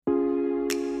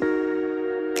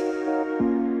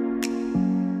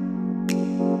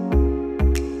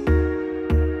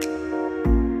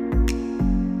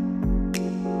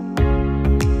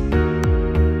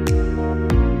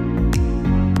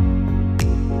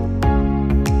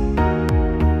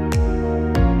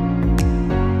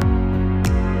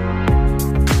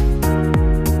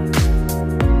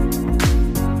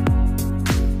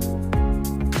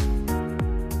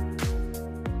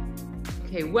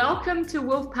Welcome to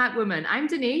Wolfpack Women. I'm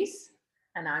Denise.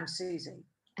 And I'm Susie.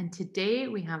 And today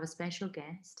we have a special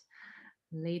guest,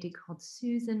 a lady called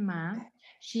Susan Ma.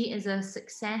 She is a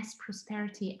success,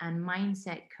 prosperity, and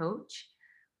mindset coach.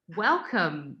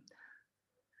 Welcome.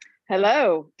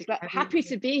 Hello. Happy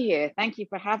to be here. Thank you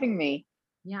for having me.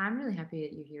 Yeah, I'm really happy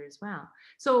that you're here as well.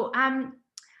 So, I've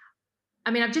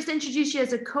just introduced you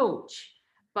as a coach,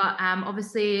 but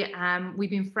obviously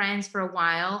we've been friends for a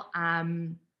while.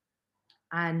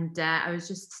 And I was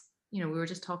just, we were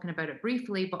just talking about it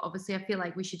briefly, but obviously I feel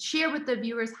like we should share with the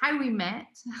viewers how we met.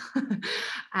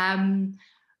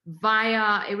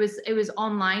 It was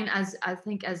online, as I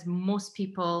think as most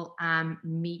people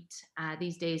meet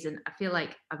these days. And I feel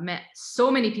like I've met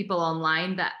so many people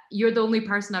online that you're the only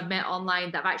person I've met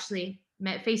online that I've actually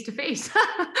met face to face.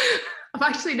 I've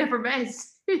actually never met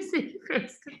Susie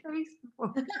face to face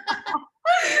before.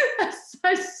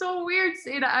 That's so weird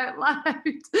saying it out loud.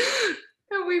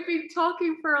 And we've been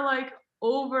talking for like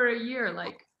over a year.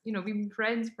 Like, we've been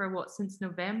friends for what, since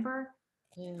November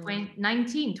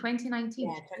 2019. Yeah,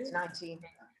 2019.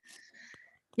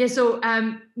 Yeah, so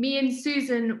me and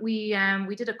Susan, we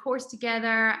did a course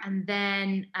together, and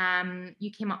then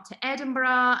you came up to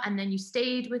Edinburgh, and then you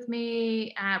stayed with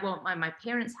me at my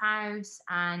parents' house,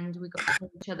 and we got to know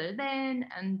each other then,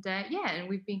 and and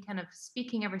we've been kind of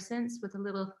speaking ever since with a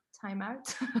little time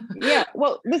out. Yeah,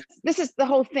 well, this is the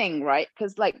whole thing, right?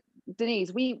 Because like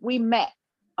Denise, we met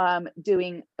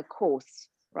doing a course,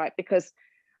 right? Because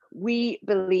we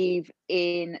believe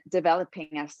in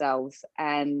developing ourselves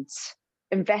and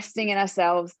investing in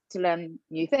ourselves to learn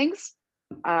new things.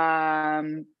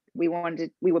 We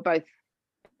were both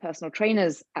personal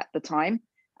trainers at the time,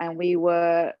 and we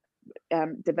were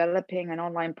developing an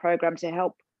online program to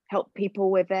help people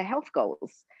with their health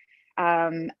goals.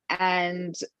 And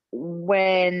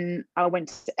when I went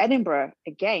to Edinburgh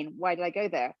again, why did I go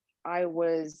there? I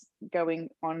was going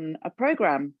on a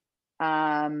program.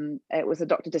 It was a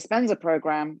Dr. Dispenza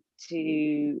program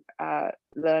to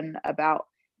learn about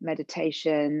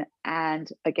meditation,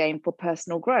 and again for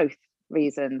personal growth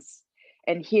reasons.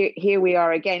 And here we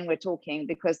are again, we're talking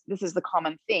because this is the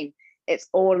common theme. It's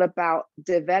all about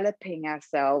developing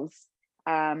ourselves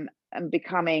and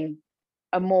becoming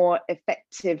a more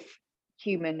effective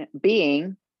human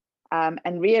being,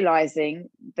 and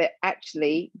realizing that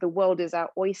actually the world is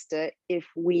our oyster if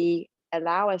we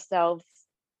allow ourselves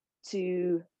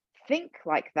to think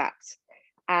like that.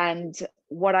 And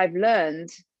what I've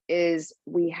learned is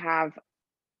we have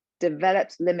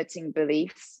developed limiting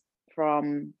beliefs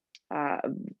from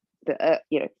from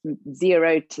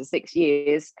 0 to 6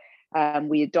 years.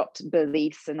 We adopt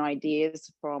beliefs and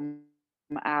ideas from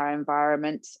our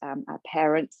environment, our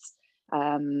parents,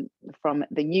 from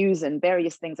the news and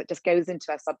various things that just goes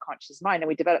into our subconscious mind, and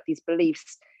we develop these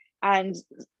beliefs. And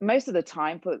most of the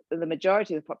time, for the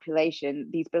majority of the population,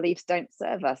 these beliefs don't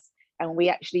serve us, and we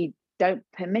actually don't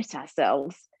permit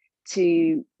ourselves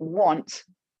to want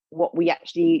what we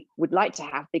actually would like to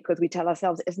have because we tell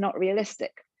ourselves it's not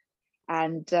realistic.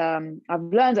 And I've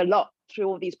learned a lot through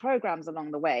all these programs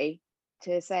along the way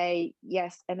to say,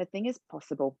 yes, anything is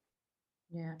possible.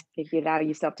 Yeah. If you allow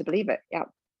yourself to believe it. Yeah.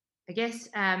 I guess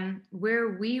where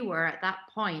we were at that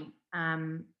point,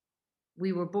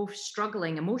 we were both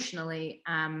struggling emotionally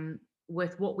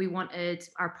with what we wanted,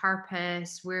 our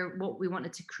purpose, what we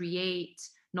wanted to create,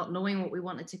 not knowing what we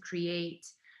wanted to create.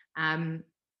 And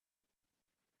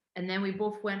then we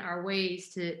both went our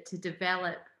ways to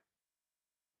develop,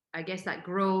 I guess, that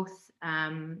growth,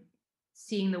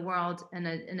 seeing the world in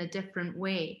a different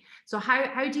way. So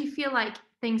how do you feel like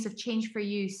things have changed for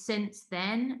you since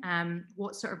then?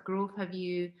 What sort of growth have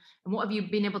you, and what have you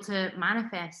been able to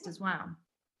manifest as well?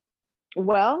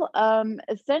 Well,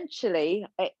 essentially,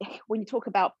 when you talk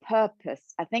about purpose,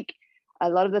 I think a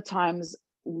lot of the times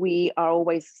we are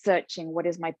always searching, what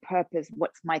is my purpose?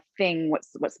 What's my thing?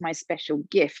 What's my special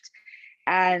gift?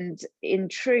 And in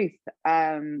truth,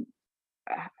 my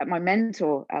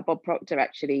mentor, Bob Proctor,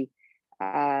 actually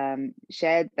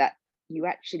shared that you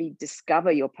actually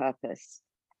discover your purpose.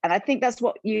 And I think that's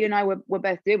what you and I were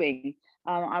both doing.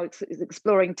 I was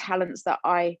exploring talents that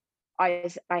I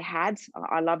had.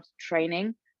 I loved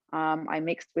training. I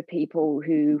mixed with people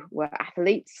who were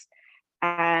athletes,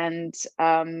 and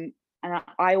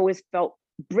I always felt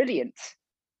brilliant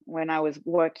when I was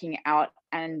working out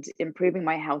and improving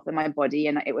my health and my body,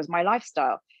 and it was my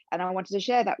lifestyle. And I wanted to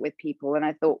share that with people. And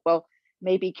I thought, well,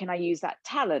 maybe can I use that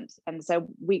talent? And so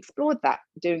we explored that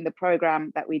during the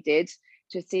program that we did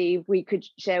to see if we could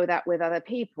share that with other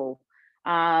people.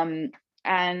 And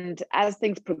as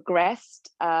things progressed,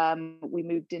 we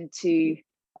moved into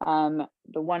the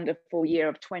wonderful year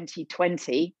of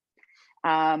 2020.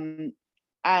 And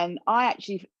I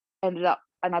actually ended up,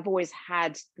 and I've always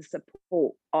had the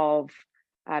support of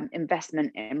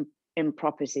investment in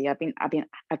property.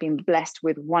 I've been blessed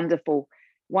with wonderful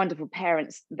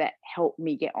parents that helped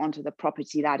me get onto the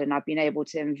property ladder, and I've been able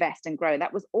to invest and grow.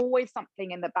 That was always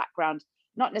something in the background,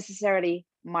 not necessarily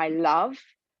my love,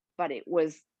 but it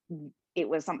was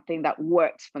something that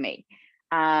worked for me.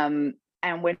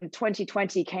 And when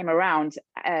 2020 came around,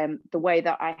 the way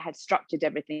that I had structured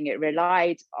everything, it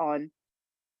relied on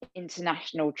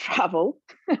international travel.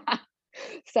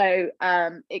 So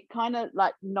it kind of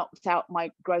like knocked out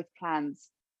my growth plans.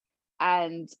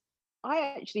 And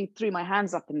I actually threw my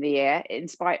hands up in the air in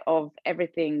spite of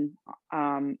everything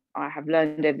I have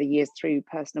learned over the years through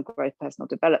personal growth, personal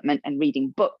development, and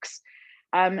reading books.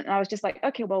 And I was just like,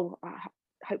 okay, well,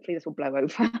 hopefully this will blow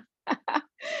over.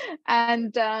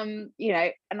 And and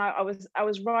I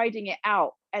was riding it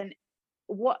out. And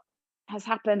what has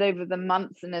happened over the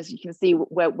months, and as you can see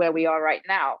where we are right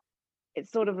now,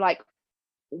 it's sort of like,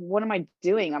 what am I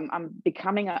doing? I'm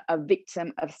becoming a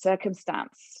victim of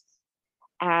circumstance,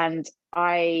 and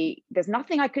there's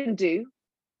nothing I can do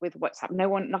with what's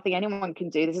happened. Nothing anyone can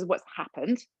do. This is what's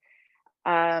happened.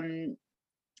 And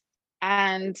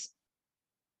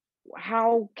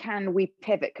how can we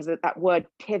pivot? Because that word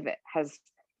pivot has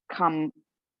come,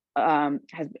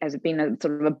 has been a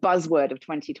sort of a buzzword of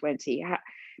 2020.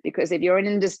 Because if you're an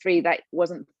industry that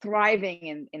wasn't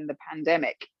thriving in the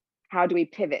pandemic, how do we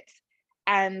pivot?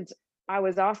 And I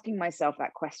was asking myself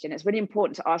that question. It's really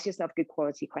important to ask yourself good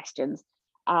quality questions.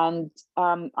 And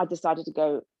I decided to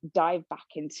go dive back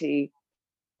into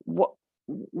what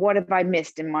have I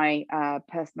missed in my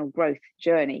personal growth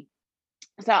journey.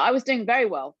 So I was doing very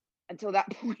well until that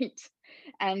point.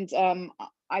 And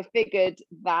I figured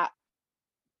that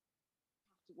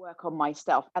to work on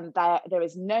myself, and there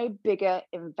is no bigger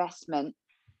investment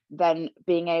than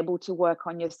being able to work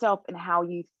on yourself and how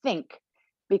you think.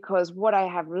 Because what I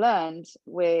have learned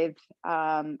with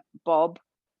Bob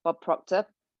Proctor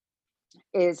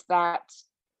is that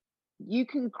you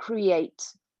can create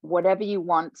whatever you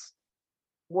want,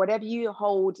 whatever you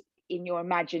hold in your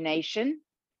imagination.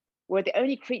 We're the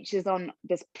only creatures on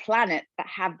this planet that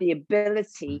have the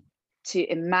ability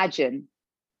to imagine.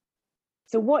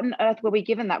 So what on earth were we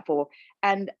given that for?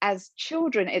 And as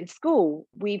children in school,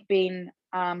 we've been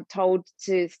told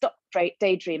to stop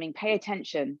daydreaming, pay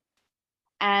attention.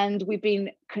 And we've been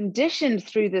conditioned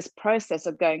through this process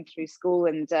of going through school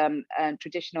and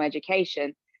traditional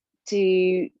education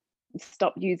to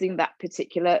stop using that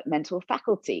particular mental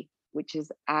faculty, which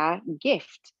is our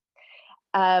gift.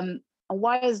 And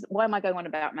why am I going on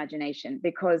about imagination?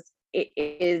 Because it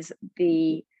is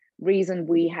the reason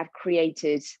we have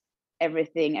created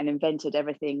everything and invented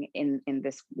everything in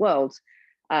this world.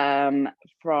 We're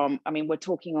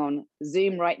talking on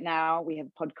Zoom right now. We have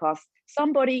podcasts.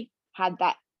 Somebody had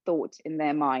that thought in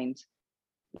their mind.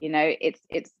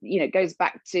 It goes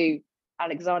back to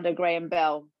Alexander Graham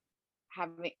Bell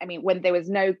when there was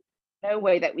no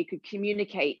way that we could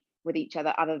communicate with each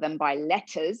other other than by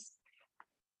letters.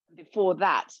 Before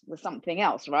that was something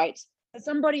else, right? So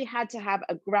somebody had to have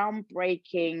a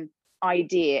groundbreaking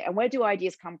idea. And where do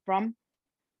ideas come from?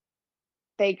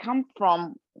 They come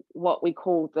from what we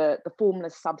call the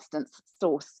formless substance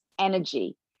source,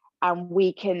 energy. And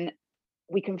we can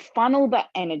funnel that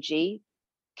energy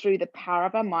through the power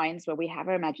of our minds, where we have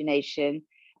our imagination,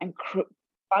 and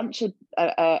bunch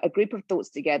a group of thoughts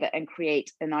together and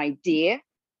create an idea.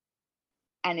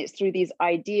 And it's through these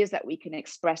ideas that we can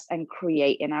express and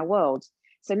create in our world.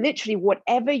 So literally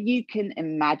whatever you can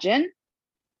imagine,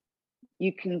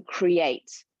 you can create.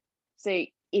 So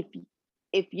if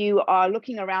you are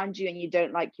looking around you and you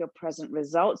don't like your present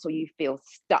results, or you feel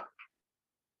stuck,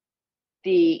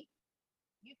 you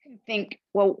can think,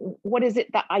 well, what is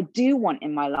it that I do want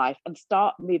in my life, and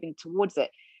start moving towards it.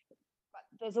 But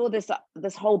there's all this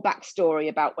whole backstory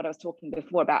about what I was talking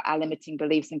before about our limiting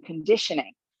beliefs and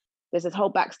conditioning. There's this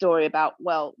whole backstory about,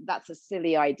 well, that's a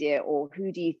silly idea, or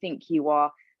who do you think you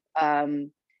are?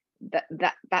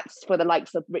 That's for the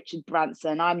likes of Richard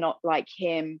Branson. I'm not like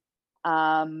him.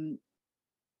 So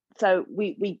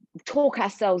we talk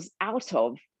ourselves out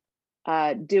of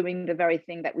doing the very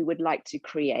thing that we would like to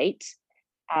create.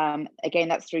 Again,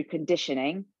 that's through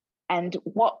conditioning. And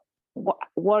what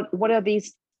are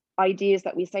these ideas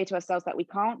that we say to ourselves that we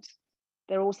can't?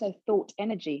 They're also thought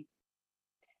energy.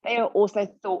 They are also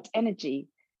thought energy.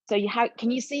 So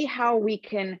can you see how we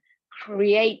can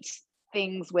create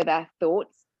things with our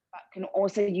thoughts, but can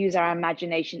also use our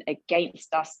imagination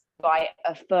against us by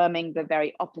affirming the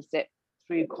very opposite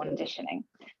through conditioning?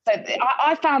 So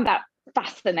I found that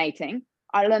fascinating.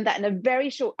 I learned that in a very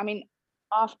short,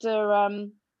 after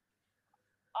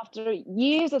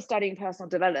years of studying personal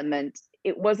development,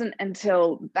 it wasn't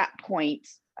until that point,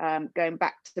 going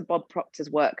back to Bob Proctor's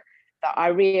work, that I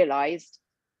realized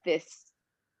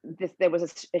there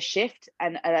was a shift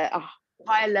and a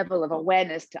higher level of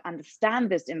awareness to understand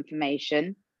this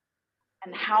information,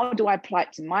 and how do I apply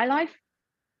it to my life,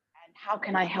 and how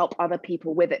can I help other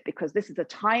people with it, because this is a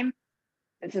time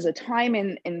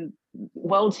in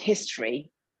world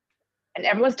history, and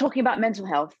everyone's talking about mental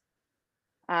health.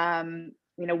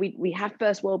 You know, we have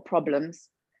first world problems,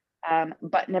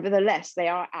 but nevertheless, they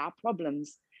are our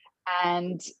problems.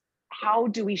 And how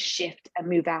do we shift and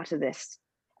move out of this?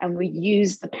 And we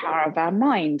use the power of our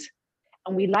mind.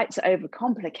 And we like to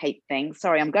overcomplicate things.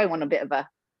 Sorry, I'm going on a bit of a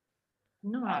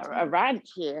rant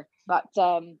here, but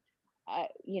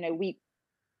you know,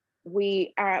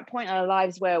 we are at a point in our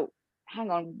lives where, hang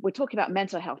on, we're talking about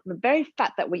mental health. And the very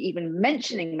fact that we're even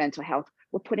mentioning mental health,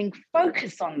 we're putting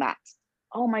focus on that.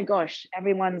 Oh my gosh,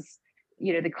 everyone's,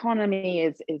 you know, the economy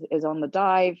is on the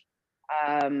dive.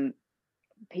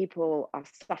 People are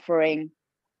suffering.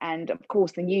 And of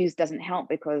course, the news doesn't help,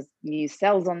 because news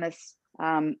sells on this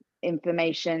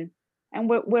information. And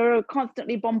we're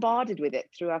constantly bombarded with it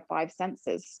through our five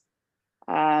senses.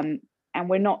 And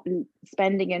we're not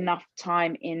spending enough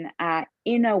time in our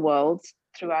inner world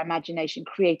through our imagination,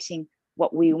 creating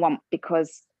what we want,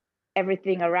 because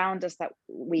everything around us that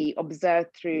we observe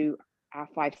through our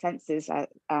five senses,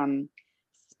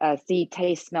 see,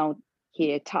 taste, smell,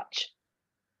 hear, touch,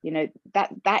 you know,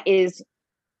 that is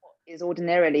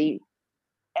ordinarily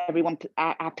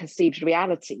our perceived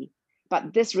reality.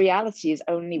 But this reality is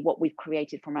only what we've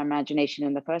created from our imagination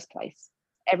in the first place.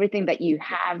 Everything that you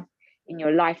have in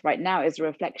your life right now is a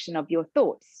reflection of your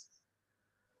thoughts.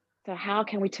 So how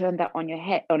can we turn that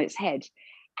on its head?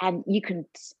 And you can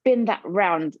spin that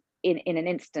round in an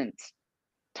instant.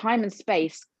 Time and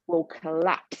space will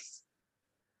collapse,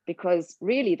 because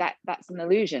really that's an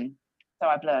illusion. So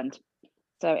I've learned.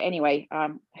 So anyway, I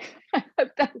hope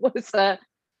that was an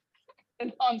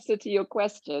answer to your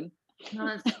question.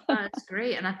 No, that's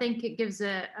great. And I think it gives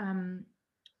a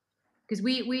because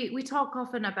we talk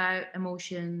often about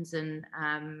emotions and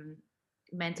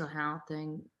mental health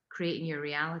and creating your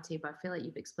reality, but I feel like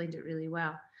you've explained it really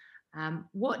well.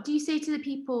 What do you say to the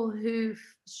people who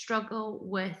struggle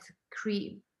with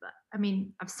I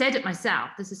mean, I've said it myself.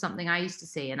 This is something I used to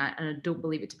say, and I don't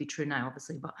believe it to be true now,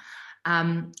 obviously, but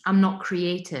I'm not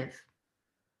creative.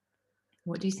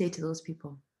 What do you say to those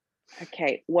people?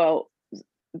 Okay, well,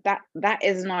 that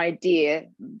is an idea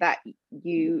that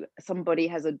somebody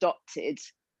has adopted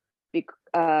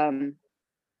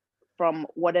from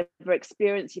whatever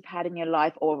experience you've had in your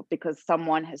life, or because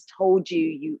someone has told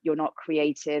you're not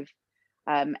creative.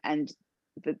 And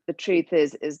the truth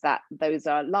is that those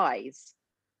are lies.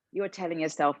 You're telling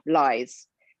yourself lies.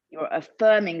 You're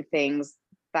affirming things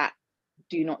that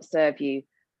do not serve you.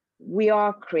 We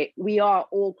are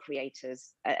all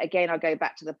creators. Again, I'll go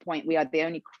back to the point, we are the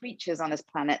only creatures on this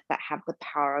planet that have the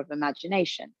power of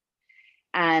imagination.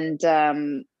 And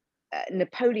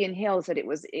Napoleon Hill said it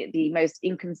was the most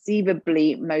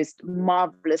inconceivably most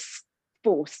marvelous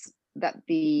force that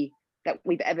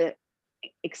we've ever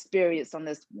experienced on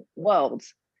this world.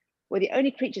 We're the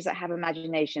only creatures that have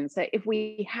imagination. So if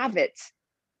we have it,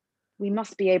 we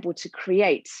must be able to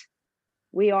create.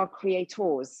 We are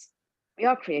creators. We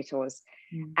are creators.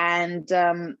 Mm.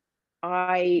 And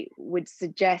I would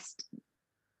suggest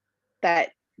that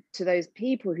to those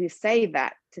people who say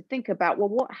that, to think about, well,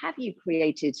 what have you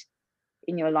created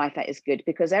in your life that is good?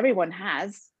 Because everyone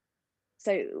has.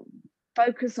 So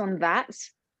focus on that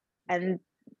and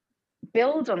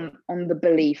build on the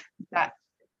belief that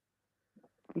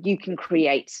you can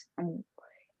create.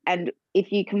 And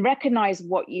if you can recognize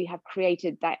what you have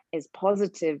created that is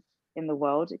positive in the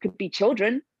world, it could be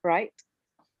children, right?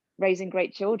 Raising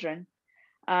great children.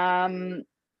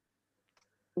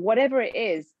 Whatever it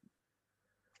is,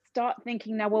 start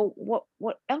thinking now, well,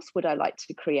 what else would I like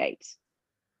to create?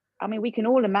 I mean, we can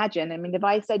all imagine. I mean, if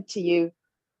I said to you,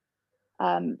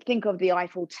 think of the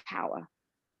Eiffel Tower,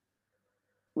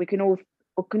 we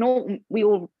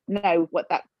all know what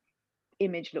that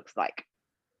image looks like.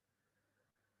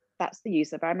 That's the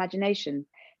use of our imagination.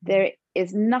 There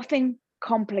is nothing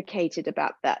complicated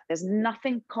about that. There's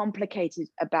nothing complicated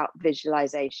about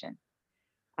visualization.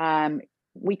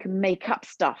 We can make up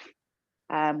stuff.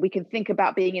 We can think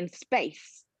about being in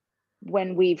space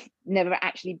when we've never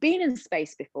actually been in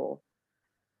space before.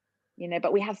 You know,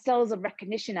 but we have cells of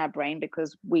recognition in our brain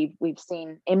because we've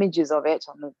seen images of it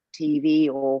on the TV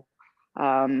or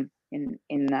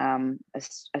in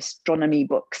astronomy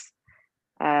books.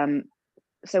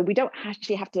 So we don't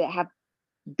actually have to have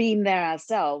been there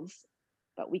ourselves,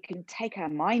 but we can take our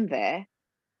mind there.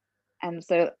 And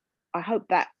so I hope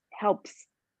that helps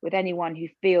with anyone who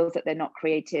feels that they're not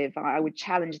creative. I would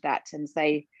challenge that and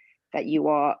say that you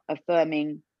are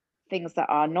affirming things that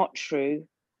are not true.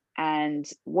 And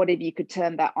what if you could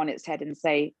turn that on its head and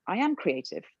say, I am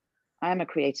creative. I am a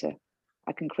creator.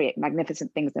 I can create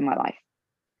magnificent things in my life.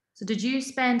 So did you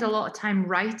spend a lot of time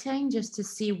writing just to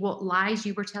see what lies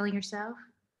you were telling yourself?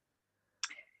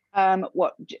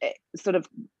 Sort of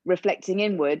reflecting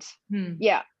inward?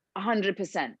 Yeah,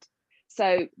 100%.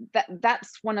 So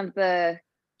that's one of the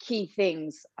key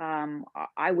things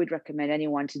I would recommend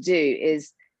anyone to do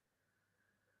is,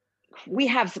 we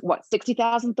have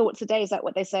 60,000 thoughts a day. Is that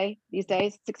what they say these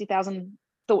days? 60,000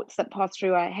 thoughts that pass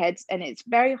through our heads, and it's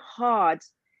very hard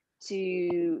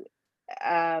to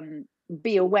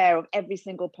be aware of every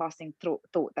single passing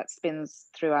thought that spins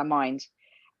through our mind.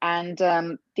 And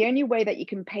the only way that you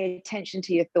can pay attention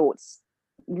to your thoughts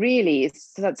really is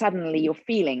so that suddenly you're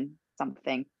feeling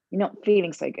something. You're not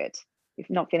feeling so good. You're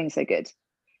not feeling so good.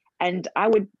 And I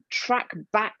would track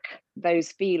back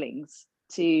those feelings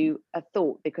to a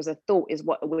thought, because a thought is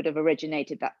what would have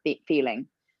originated that feeling.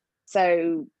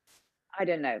 So I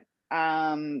don't know.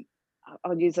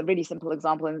 I'll use a really simple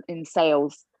example in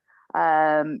sales.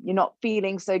 You're not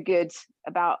feeling so good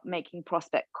about making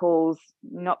prospect calls.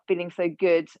 You're not feeling so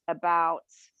good about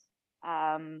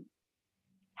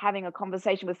having a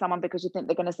conversation with someone because you think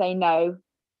they're going to say no, you're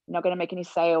not going to make any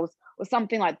sales, or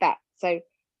something like that. So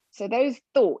those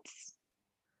thoughts,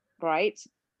 right?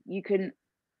 You can.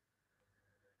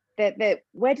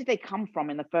 Where did they come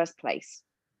from in the first place?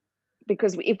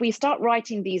 Because if we start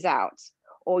writing these out,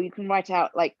 or you can write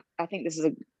out, like, I think this is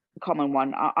a common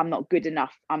one, I'm not good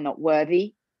enough, I'm not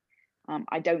worthy,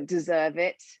 I don't deserve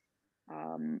it,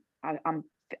 I'm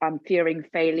fearing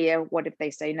failure, what if they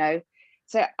say no?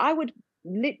 So I would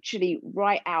literally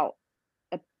write out,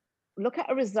 look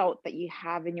at a result that you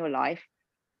have in your life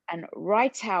and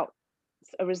write out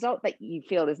a result that you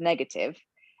feel is negative,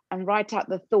 and write out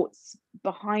the thoughts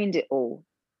behind it all.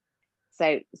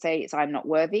 So say it's, I'm not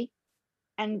worthy.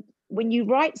 And when you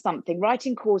write something,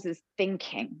 writing causes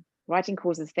thinking.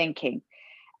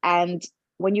 And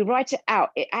when you write it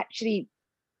out, it actually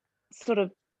sort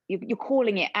of, you're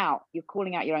calling it out. You're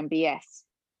calling out your own BS.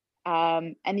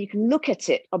 And you can look at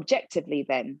it objectively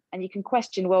then, and you can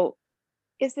question, well,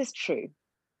 is this true?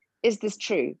 Is this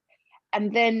true?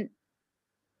 And then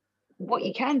what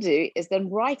you can do is then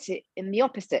write it in the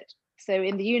opposite. So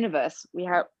in the universe,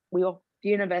 the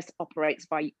universe operates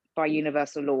by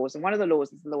universal laws, and one of the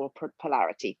laws is the law of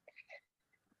polarity.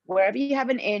 Wherever you have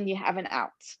an in, you have an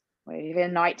out. Where you have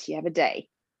a night, you have a day,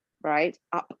 right?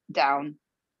 Up, down,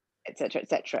 etc.,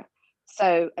 etc.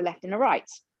 So a left and a right,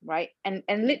 right? And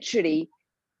literally,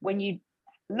 when you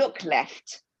look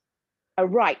left, a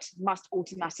right must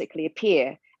automatically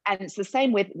appear. And it's the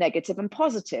same with negative and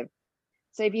positive.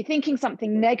 So if you're thinking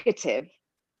something negative,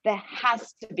 there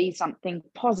has to be something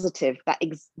positive that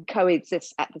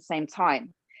coexists at the same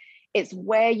time. It's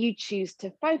where you choose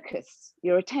to focus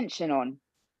your attention on.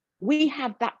 We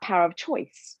have that power of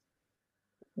choice.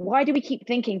 Why do we keep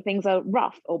thinking things are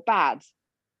rough or bad?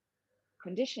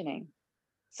 Conditioning.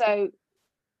 So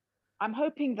I'm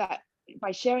hoping that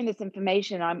by sharing this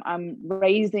information, I'm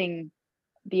raising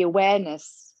the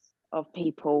awareness of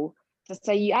people to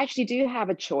say, you actually do have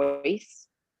a choice.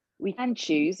 We can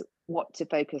choose what to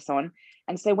focus on.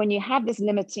 And so when you have this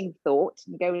limiting thought,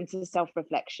 you go into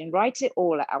self-reflection, write it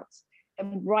all out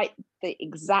and write the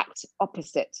exact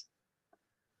opposite.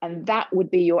 And that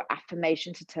would be your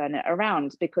affirmation to turn it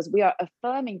around, because we are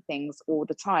affirming things all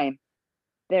the time.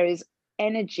 There is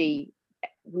energy.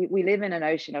 We live in an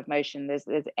ocean of motion.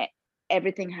 There's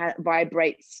everything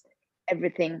vibrates.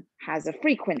 Everything has a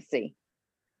frequency.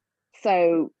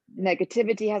 So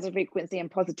negativity has a frequency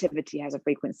and positivity has a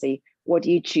frequency. What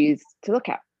do you choose to look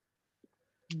at?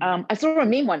 I saw a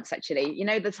meme once, actually, you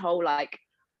know, this whole like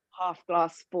half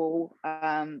glass full,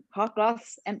 half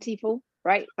glass empty full,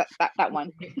 right? That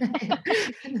one.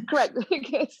 Correct.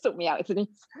 Sort me out, isn't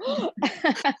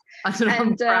it? I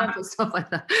don't know, and, stuff like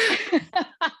that.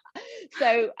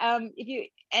 So if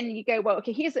you go, well,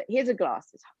 okay, here's a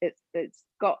glass. It's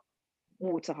got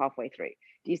water halfway through.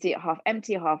 Do you see it half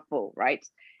empty or half full, right?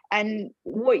 And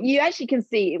what you actually can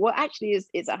see, well, actually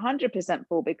it's 100%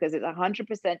 full, because it's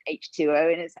 100%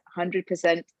 H2O and it's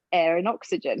 100% air and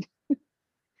oxygen.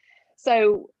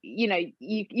 So, you know,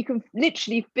 you can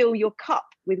literally fill your cup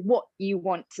with what you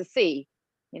want to see.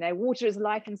 You know, water is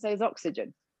life and so is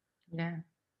oxygen. Yeah,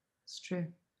 it's true.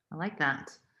 I like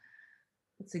that.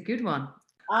 It's a good one.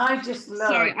 I just love.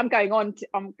 Sorry, I'm going on.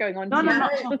 No, no,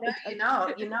 No,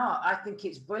 no. you're not. I think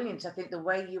it's brilliant. I think the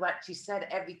way you actually said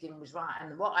everything was right.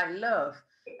 And what I love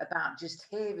about just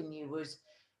hearing you was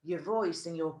your voice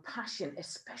and your passion,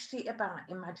 especially about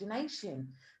imagination.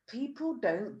 People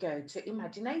don't go to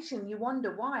imagination. You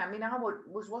wonder why. I mean, I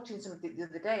was watching something the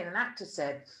other day, and an actor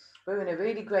said, we're in a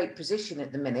really great position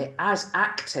at the minute as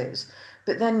actors.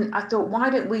 But then I thought, why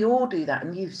don't we all do that?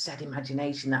 And you've said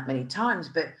imagination that many times,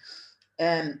 but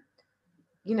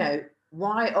you know,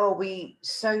 why are we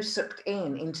so sucked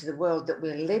into the world that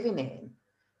we're living in?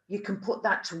 You can put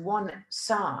that to one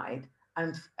side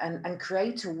and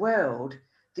create a world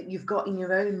that you've got in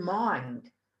your own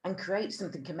mind and create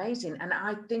something amazing. And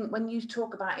I think when you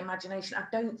talk about imagination, I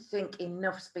don't think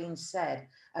enough's been said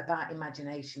about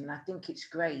imagination. And I think it's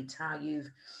great how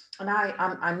you've, and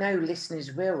I know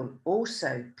listeners will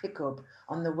also pick up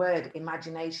on the word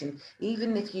imagination,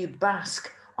 even if you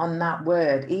bask on that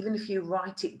word, even if you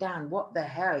write it down, what the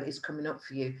hell is coming up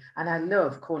for you? And I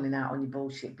love calling out on your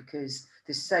bullshit, because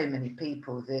there's so many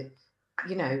people that,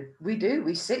 you know,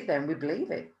 we sit there and we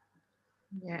believe it.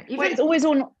 Yeah, Well, it's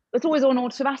always on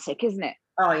automatic, isn't it?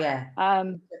 Oh yeah.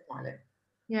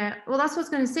 Yeah, well, that's what I was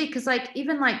going to say, because like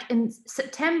even like in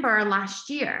September last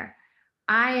year,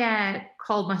 I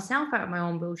called myself out of my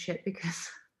own bullshit, because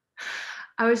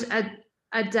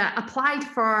I'd applied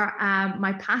for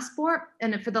my passport,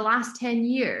 and for the last 10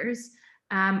 years,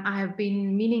 I have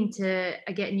been meaning to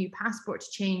get a new passport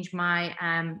to change my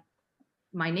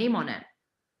my name on it.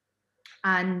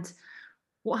 And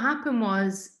what happened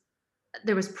was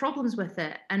there was problems with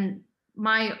it, and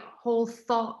my whole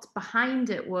thought behind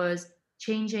it was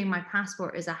changing my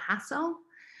passport is a hassle.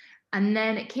 And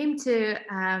then it came to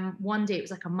one day, it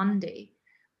was like a Monday,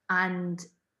 and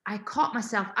I caught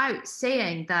myself out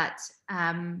saying that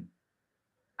I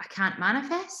can't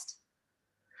manifest.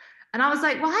 And I was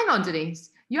like, well, hang on,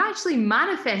 Denise, you actually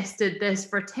manifested this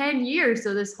for 10 years.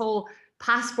 So this whole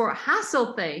passport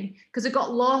hassle thing, because it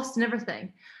got lost and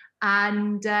everything.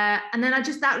 And then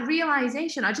that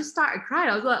realization, I just started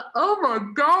crying. I was like, oh my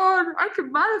God, I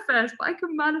can manifest, but I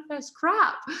can manifest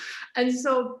crap. And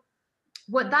so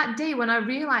that day when I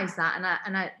realized that,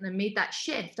 and I made that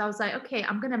shift, I was like, okay,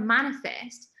 I'm going to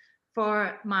manifest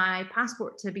for my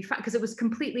passport to be found, because it was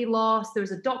completely lost. There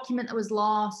was a document that was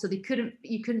lost, so you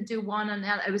couldn't do one and the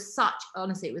other. It was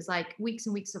honestly, it was like weeks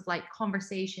and weeks of like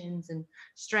conversations and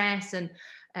stress. And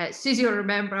Susie will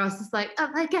remember, I was just like,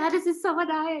 oh my God, this is so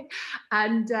annoying.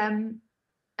 And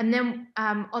then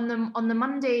on the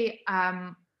Monday,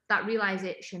 that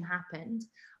realization happened.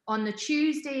 On the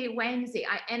Tuesday, Wednesday,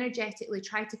 I energetically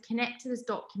tried to connect to this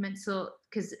document. So,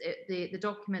 because the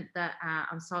document that I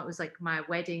saw, it was like my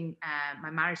wedding,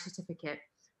 my marriage certificate,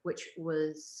 which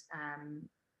was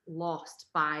lost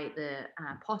by the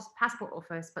passport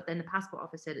office. But then the passport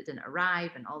office said it didn't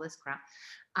arrive and all this crap.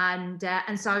 And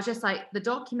so I was just like, the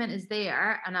document is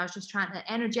there, and I was just trying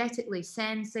to energetically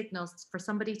send signals for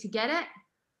somebody to get it.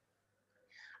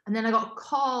 And then I got a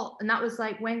call, and that was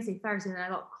like Wednesday, Thursday. And I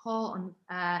got a call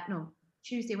on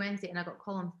Tuesday, Wednesday, and I got a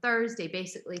call on Thursday,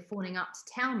 basically phoning up to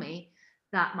tell me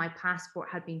that my passport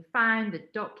had been found, the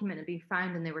document had been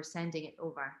found, and they were sending it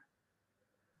over.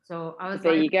 So I was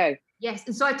there you go. Yes.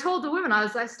 And so I told the woman, I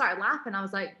started laughing. I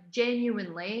was like,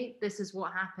 genuinely, this is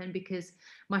what happened, because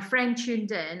my friend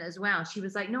tuned in as well. She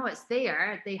was like, no, it's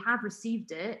there. They have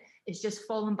received it. It's just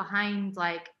fallen behind,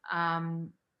 like,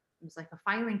 it was like a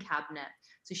filing cabinet.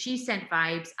 So she sent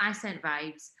vibes, I sent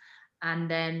vibes. And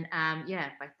then,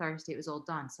 by Thursday, it was all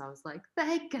done. So I was like,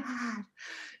 thank God.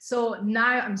 So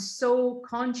now I'm so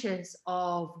conscious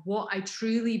of what I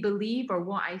truly believe or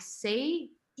what I say,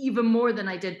 even more than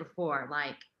I did before,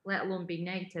 like, let alone being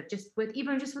negative, just with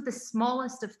the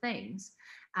smallest of things.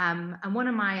 And one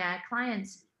of my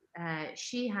clients,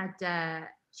 she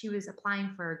was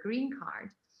applying for a green card.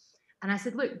 And I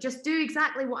said, look, just do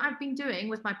exactly what I've been doing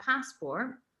with my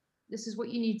passport. This is what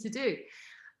you need to do.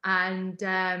 And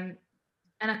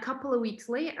a couple of weeks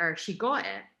later, she got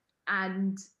it.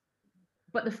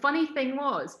 But the funny thing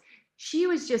was, she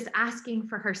was just asking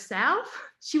for herself.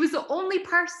 She was the only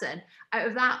person out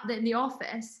of that in the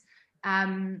office.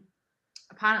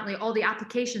 Apparently, all the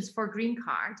applications for green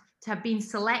card to have been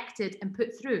selected and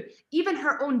put through. Even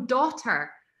her own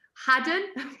daughter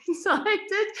hadn't been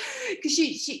selected, because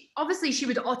she obviously she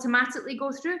would automatically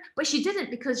go through, but she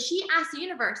didn't, because she asked the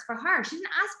universe for her. She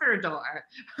didn't ask for her daughter.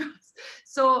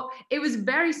 So it was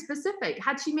very specific.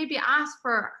 Had she maybe asked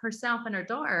for herself and her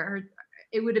daughter,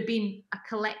 it would have been a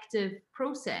collective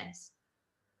process.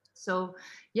 So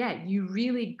yeah, you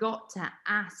really got to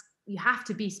ask. You have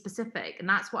to be specific, and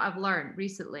that's what I've learned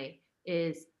recently,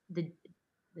 is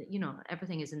you know,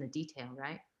 everything is in the detail,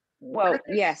 right? Well,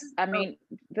 yes. I mean,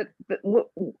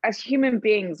 as human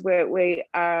beings, what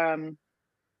are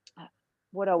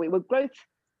we? We're growth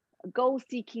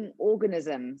goal-seeking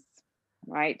organisms,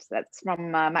 right? That's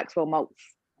from Maxwell Maltz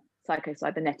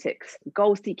Psycho-Cybernetics,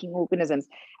 goal-seeking organisms.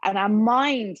 And our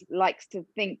mind likes to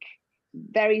think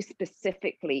very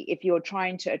specifically if you're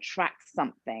trying to attract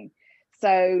something.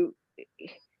 So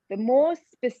the more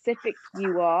specific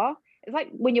you are, it's like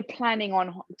when you're planning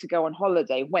on to go on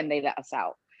holiday when they let us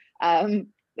out.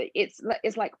 It's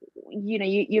like, you know,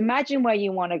 you imagine where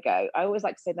you want to go. I always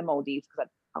like to say the Maldives because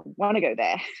I want to go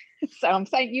there. So I'm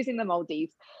saying using the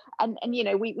Maldives, and you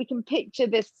know, we can picture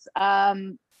this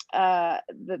the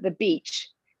beach,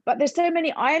 but there's so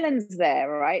many islands there,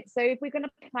 right? So if we're going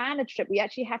to plan a trip, we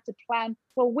actually have to plan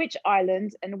for which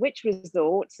island and which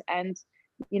resort, and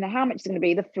you know how much it's going to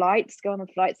be, the flights, go on the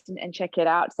flights and check it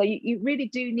out. So you really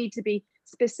do need to be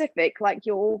specific, like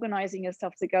you're organizing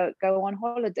yourself to go on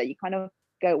holiday. You kind of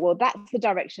go, well, that's the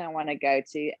direction I want to go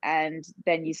to, and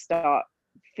then you start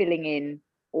filling in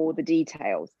all the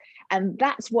details. And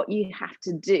that's what you have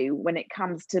to do when it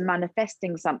comes to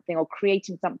manifesting something or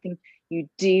creating something you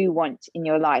do want in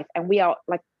your life. And we are,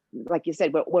 like you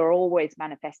said, we're always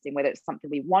manifesting, whether it's something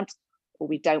we want or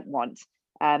we don't want.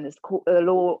 It's called the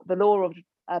law of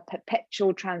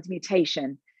perpetual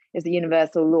transmutation is the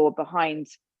universal law behind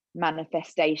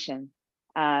manifestation,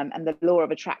 and the law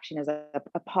of attraction is a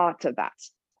part of that.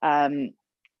 And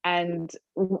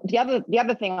the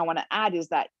other thing I want to add is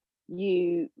that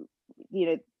you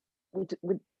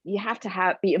have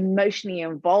to be emotionally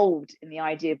involved in the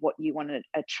idea of what you want to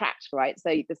attract, right?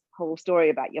 So this whole story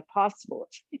about your passport,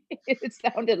 it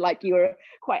sounded like you were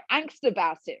quite angsty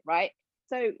about it, right?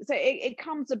 So it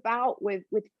comes about with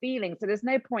feelings. So there's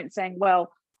no point saying,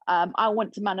 well, I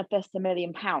want to manifest £1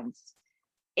 million.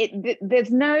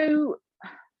 There's no,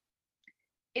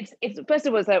 it's first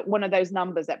of all, it's one of those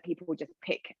numbers that people just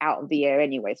pick out of the air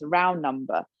anyway. It's a round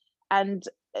number, and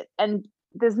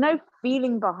there's no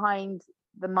feeling behind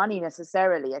the money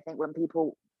necessarily. I think when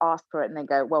people ask for it and they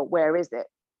go, well, where is it?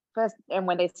 First, and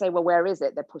when they say, well, where is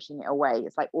it? They're pushing it away.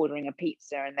 It's like ordering a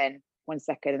pizza and then 1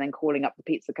 second and then calling up the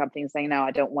pizza company and saying, no,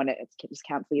 I don't want it. Just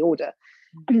cancel the order.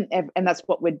 And that's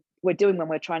what we're doing when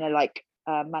we're trying to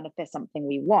manifest something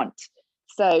we want.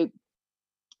 So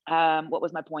what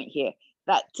was my point here?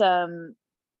 That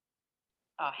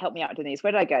help me out, Denise.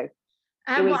 Where did I go?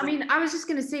 Well, I mean, I was just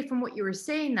going to say from what you were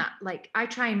saying that, like, I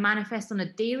try and manifest on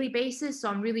a daily basis. So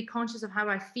I'm really conscious of how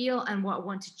I feel and what I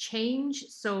want to change.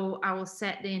 So I will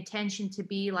set the intention to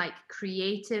be like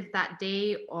creative that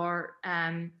day, or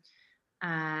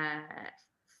to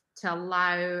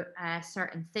allow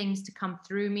certain things to come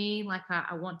through me. Like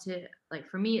I want to, like,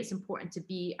 for me, it's important to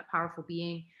be a powerful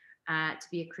being, to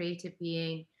be a creative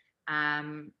being,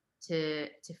 to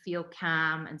feel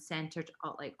calm and centered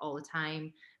all the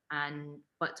time.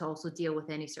 But to also deal with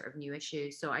any sort of new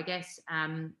issues. So I guess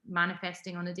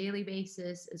manifesting on a daily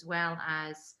basis, as well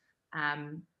as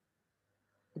the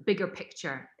bigger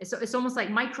picture. It's almost like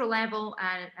micro level,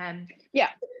 and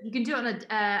yeah, you can do it on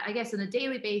I guess on a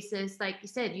daily basis. Like you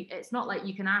said, it's not like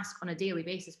you can ask on a daily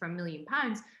basis for £1 million,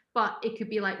 but it could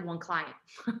be like one client,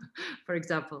 for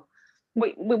example.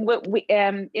 We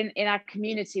in our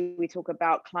community, we talk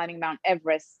about climbing Mount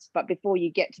Everest, but before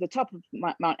you get to the top of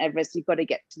Mount Everest, you've got to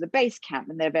get to the base camp,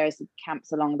 and there are various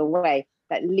camps along the way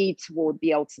that lead toward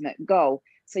the ultimate goal.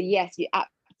 So yes, you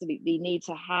absolutely need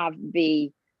to have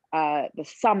the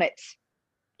summit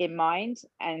in mind,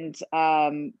 and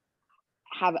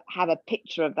have a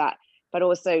picture of that. But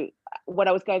also, what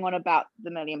I was going on about the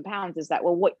 £1 million is that,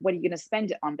 well, what are you going to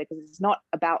spend it on? Because it's not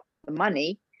about the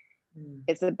money.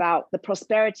 It's about the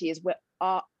prosperity. Is where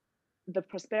the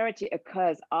prosperity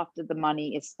occurs after the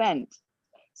money is spent.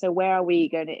 So where are we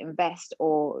going to invest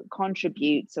or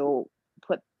contribute or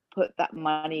put that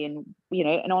money in, you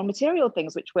know, and on material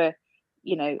things which we're,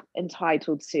 you know,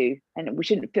 entitled to, and we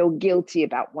shouldn't feel guilty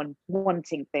about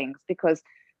wanting things, because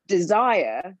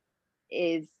desire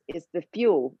is the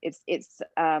fuel. It's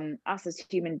us as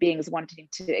human beings wanting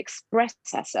to express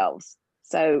ourselves.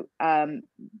 So there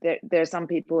are some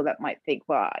people that might think,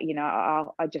 well, you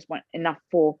know, I just want enough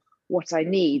for what I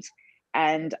need.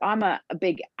 And I'm a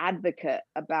big advocate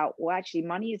about, well, actually,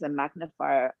 money is a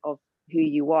magnifier of who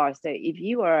you are. So if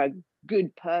you are a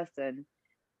good person,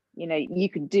 you know, you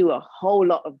can do a whole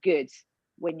lot of good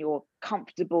when you're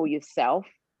comfortable yourself,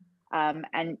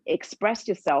 and express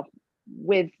yourself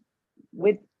with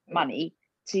money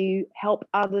to help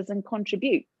others and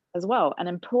contribute as well, and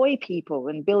employ people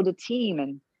and build a team,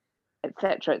 and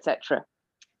etc. etc.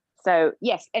 So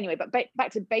yes, anyway, but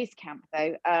back to base camp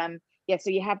though. Yeah,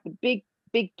 so you have the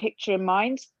big picture in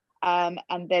mind, and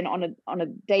then on a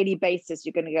daily basis,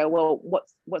 you're going to go, well,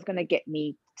 what's going to get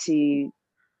me to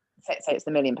say it's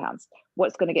the £1 million?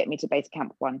 What's going to get me to base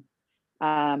camp 1?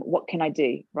 What can I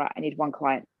do? Right, I need 1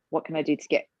 client. What can I do to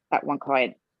get that 1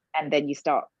 client? And then you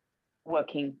start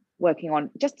working on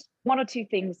just 1 or 2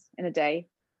 things in a day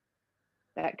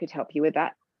that could help you with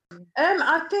that.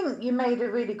 I think you made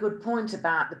a really good point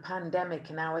about the pandemic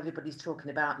and how everybody's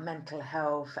talking about mental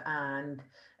health and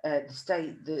the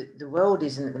state the world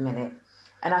is in at the minute.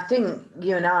 And I think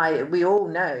you and I, we all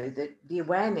know that the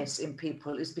awareness in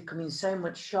people is becoming so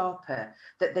much sharper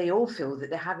that they all feel that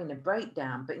they're having a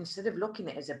breakdown. But instead of looking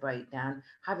at it as a breakdown,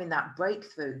 having that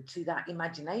breakthrough to that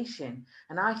imagination.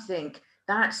 And I think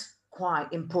that's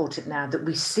quite important now that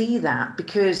we see that,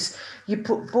 because you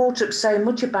brought up so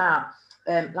much about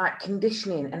like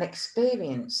conditioning and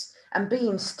experience and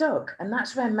being stuck. And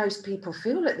that's where most people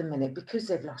feel at the minute, because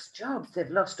they've lost jobs, they've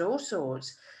lost all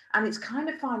sorts. And it's kind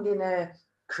of finding a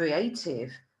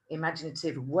creative,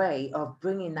 imaginative way of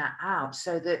bringing that out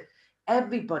so that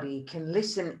everybody can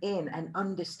listen in and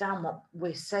understand what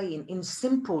we're saying in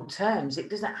simple terms. It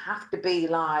doesn't have to be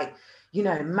like, you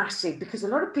know, massive, because a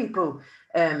lot of people,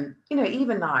 you know,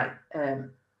 even like,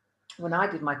 when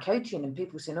I did my coaching and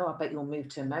people saying, oh, I bet you'll move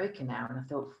to America now. And I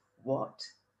thought, what?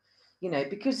 You know,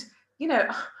 because, you know,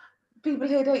 people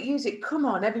here don't use it. Come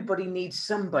on, everybody needs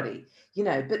somebody, you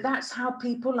know, but that's how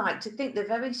people like to think. They're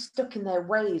very stuck in their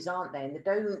ways, aren't they? And they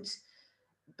don't,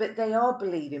 but they are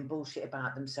believing bullshit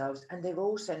about themselves. And they're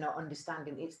also not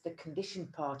understanding it's the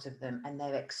conditioned part of them and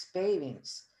their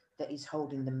experience that is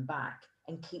holding them back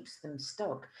and keeps them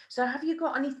stuck. So have you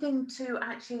got anything to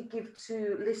actually give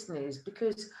to listeners?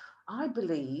 Because I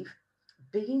believe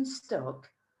being stuck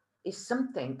is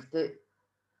something that,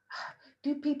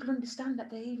 do people understand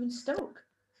that they're even stuck?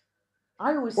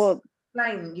 I always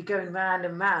explain you're going round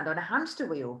and round on a hamster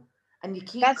wheel and you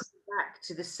keep coming back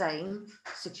to the same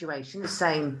situation, the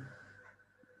same.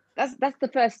 That's the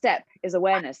first step, is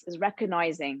awareness, is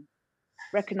recognizing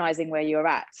where you're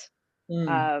at.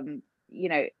 You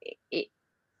know, it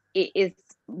is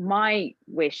my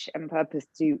wish and purpose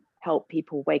to help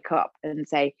people wake up and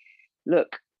say,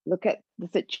 look at the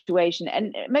situation.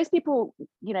 And most people,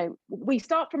 you know, we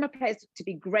start from a place to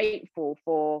be grateful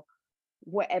for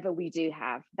whatever we do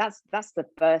have. That's the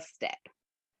first step.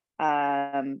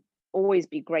 Always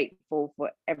be grateful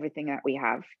for everything that we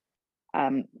have.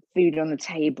 Food on the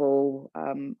table,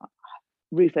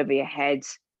 roof over your head,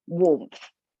 warmth,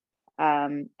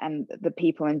 and the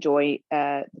people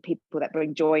the people that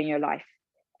bring joy in your life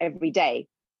every day.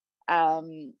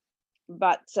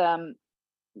 But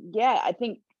yeah, I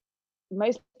think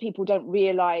most people don't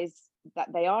realize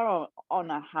that they are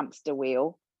on a hamster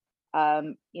wheel.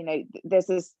 You know, there's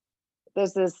this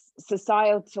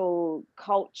societal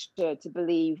culture to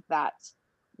believe that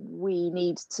we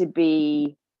need to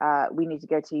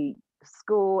go to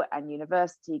school and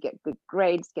university, get good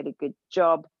grades, get a good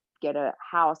job, get a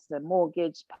house, a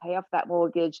mortgage, pay off that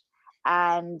mortgage,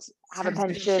 and have a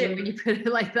pension. When you put it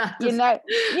like that, you know,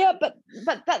 yeah, but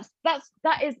that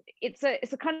is, it's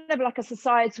a kind of like a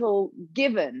societal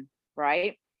given,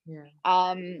 right? Yeah.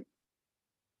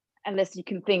 Unless you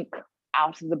can think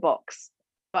out of the box.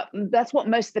 But that's what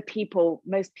most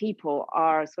people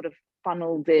are sort of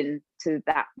funneled into,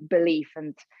 that belief,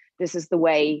 and this is the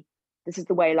way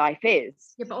life is.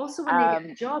 Yeah, but also when they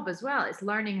get a job as well, it's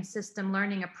learning a system,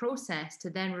 learning a process to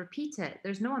then repeat it.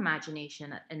 There's no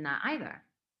imagination in that either.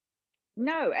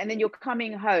 No, and then you're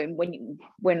coming home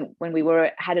when we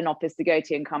had an office to go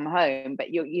to and come home, but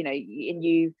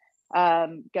you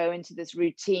go into this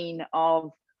routine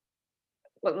of,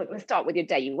 well, let's start with your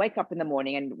day. You wake up in the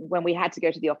morning, and when we had to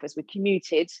go to the office, we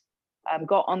commuted,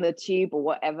 got on the tube or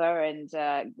whatever, and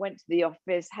went to the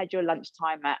office, had your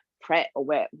lunchtime at Pret or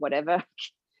whatever,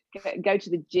 go to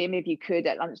the gym if you could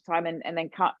at lunchtime, and then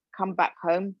come back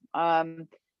home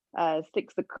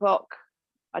 6 o'clock.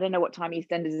 I don't know what time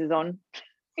EastEnders is on.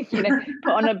 You know,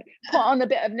 put on a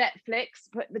bit of Netflix,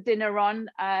 put the dinner on.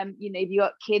 You know, if you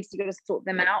got kids, you got to sort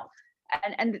them out.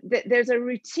 And there's a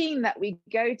routine that we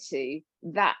go to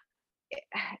that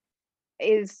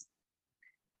is,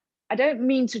 I don't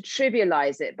mean to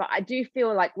trivialize it, but I do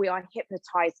feel like we are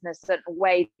hypnotized in a certain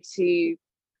way to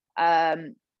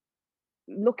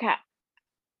look at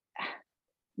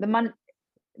the money.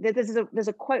 There's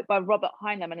a quote by Robert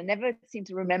Heinemann, and I never seem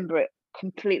to remember it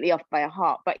completely off by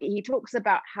heart, but he talks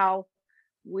about how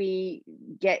we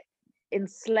get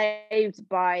enslaved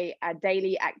by our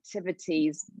daily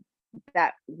activities,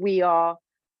 that the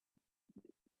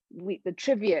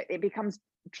trivia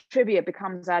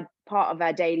becomes our part of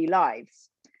our daily lives.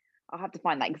 I'll have to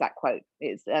find that exact quote.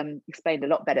 It's explained a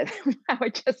lot better than how I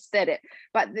just said it.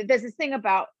 But there's this thing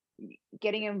about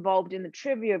getting involved in the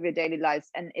trivia of your daily lives,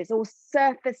 and it's all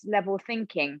surface level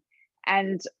thinking.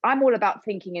 And I'm all about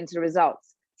thinking into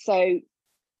results. So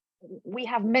we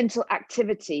have mental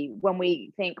activity when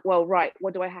we think, well, right,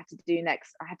 what do I have to do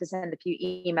next? I have to send a few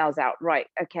emails out. Right.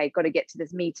 Okay. Got to get to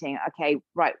this meeting. Okay.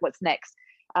 Right. What's next?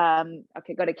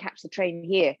 Okay. Got to catch the train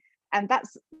here. And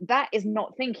that is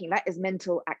not thinking. That is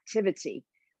mental activity.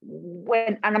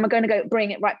 And I'm going to go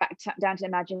bring it right back down to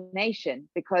imagination,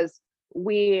 because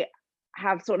we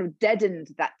have sort of deadened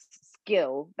that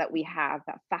skill that we have,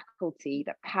 that faculty,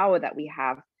 that power that we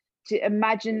have to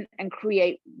imagine and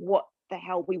create what the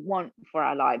hell we want for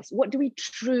our lives. What do we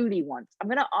truly want? I'm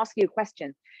going to ask you a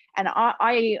question, and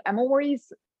I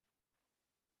always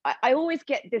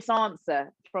get this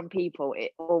answer from people,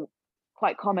 or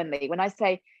quite commonly, when I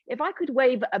say, if I could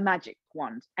wave a magic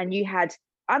wand and you had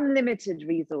unlimited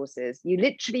resources, you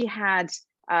literally had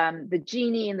the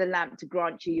genie in the lamp to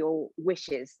grant you your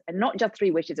wishes, and not just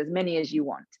 3 wishes, as many as you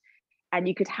want, and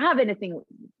you could have anything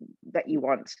that you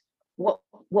want, what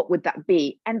would that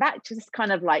be? And that just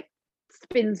kind of like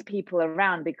spins people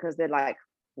around, because they're like,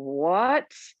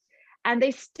 what? And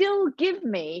they still give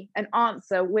me an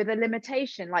answer with a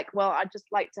limitation, like, well, I'd just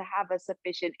like to have a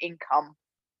sufficient income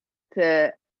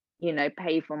to,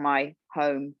 pay for my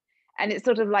home. And it's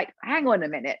sort of like, hang on a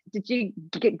minute, did you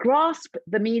grasp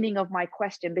the meaning of my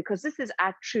question? Because this is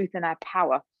our truth and our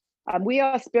power. We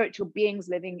are spiritual beings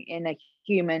living in a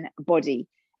human body,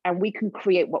 and we can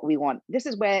create what we want. This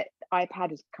is where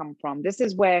iPad has come from. This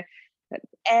is where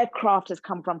aircraft has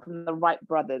come from the Wright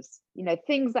brothers.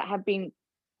 Things that have been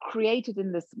created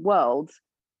in this world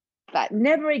that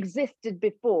never existed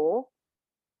before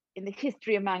in the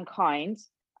history of mankind.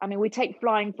 I mean, we take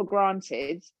flying for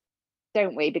granted,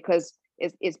 don't we? Because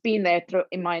it's been there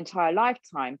in my entire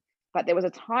lifetime. But there was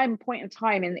a point in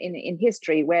time in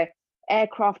history where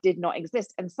aircraft did not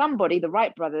exist, and somebody, the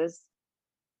Wright brothers,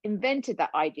 invented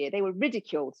that idea. They were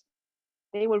ridiculed.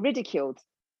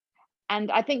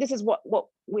 And I think this is what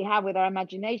we have with our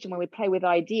imagination when we play with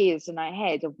ideas in our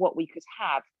head of what we could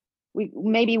have.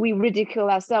 Maybe we ridicule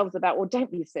ourselves about, well, don't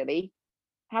be silly.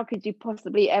 How could you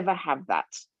possibly ever have that?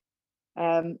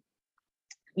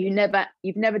 You've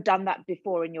never done that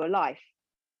before in your life.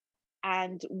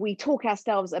 And we talk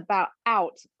ourselves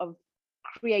out of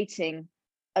creating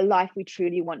a life we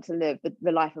truly want to live,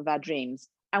 the life of our dreams.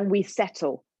 And we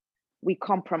settle, we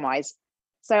compromise.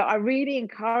 So I really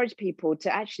encourage people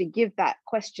to actually give that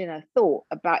question a thought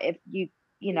about, if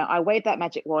I wave that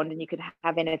magic wand and you could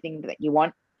have anything that you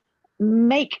want.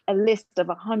 Make a list of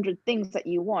 100 things that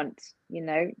you want,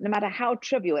 no matter how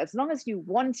trivial, as long as you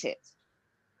want it.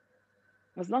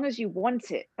 As long as you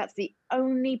want it, that's the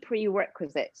only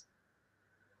prerequisite.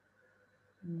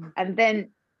 And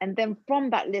then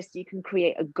from that list, you can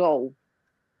create a goal.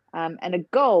 And a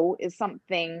goal is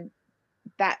something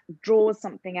that draws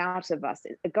something out of us.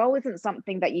 A goal isn't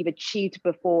something that you've achieved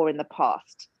before in the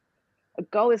past. A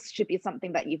goal should be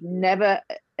something that you've never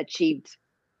achieved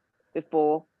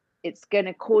before. It's going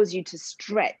to cause you to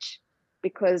stretch,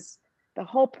 because the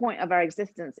whole point of our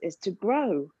existence is to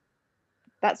grow.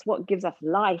 That's what gives us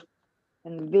life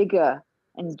and vigor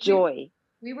and joy.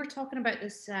 We were talking about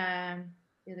this the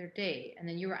other day, and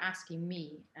then you were asking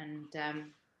me, and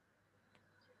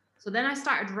so then I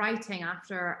started writing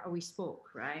after we spoke,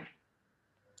 right?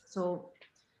 So,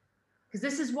 because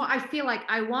this is what I feel like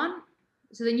I want.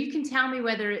 So then you can tell me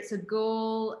whether it's a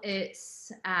goal,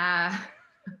 it's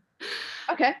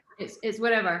okay, it's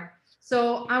whatever.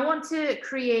 So I want to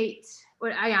create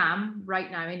what I am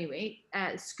right now anyway,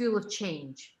 School of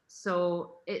Change.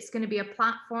 So it's going to be a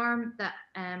platform that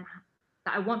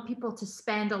I want people to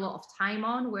spend a lot of time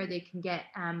on, where they can get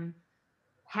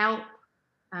help.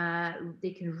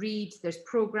 They can read, there's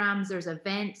programs, there's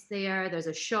events there, there's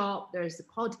a shop, there's the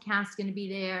podcast going to be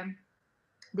there.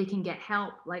 They can get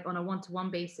help like on a one-to-one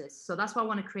basis. So that's what I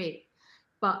want to create.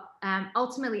 But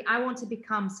ultimately, I want to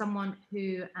become someone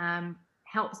who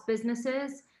helps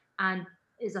businesses and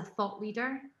is a thought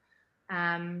leader.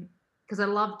 Because I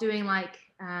love doing like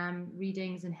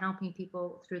readings and helping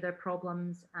people through their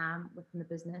problems within the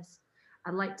business.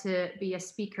 I'd like to be a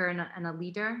speaker and a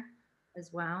leader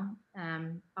as well.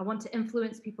 I want to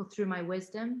influence people through my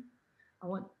wisdom.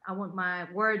 I want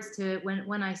my words to,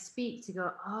 when I speak, to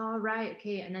go, oh, right,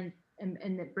 okay, and then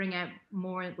and bring out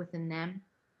more within them.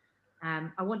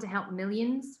 I want to help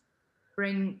millions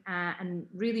bring and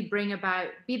really bring about,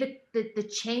 be the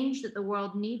change that the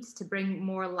world needs to bring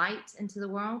more light into the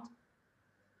world.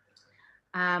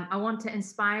 I want to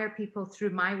inspire people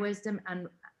through my wisdom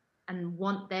and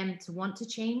want them to want to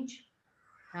change.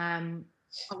 I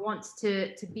want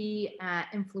to be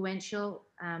influential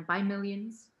by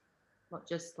millions, not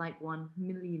just like 1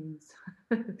 millions.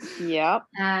 Yeah.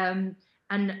 And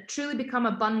truly become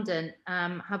abundant,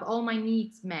 have all my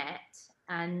needs met,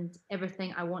 and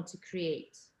everything I want to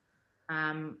create.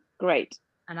 Great.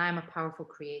 And I am a powerful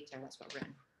creator. That's what I've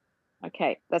written.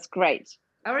 Okay, that's great.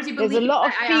 I already believe there's a lot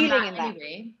of I feeling am that in that.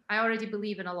 anyway. I already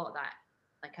believe in a lot of that.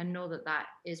 Like I know that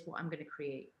is what I'm going to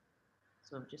create.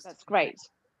 So just that's great.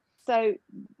 So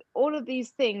all of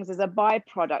these things is a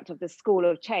byproduct of the School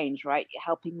of Change, right?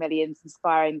 Helping millions,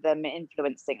 inspiring them,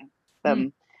 influencing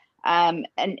them. And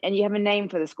you have a name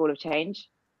for the School of Change?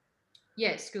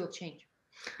 Yeah, School of Change.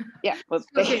 Yeah. Well,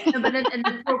 School of Change. No, but and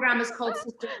the program is called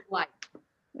Sisters of Light.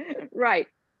 Right.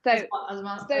 So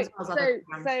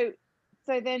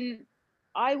so then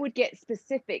I would get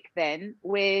specific then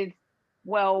with,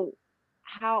 well,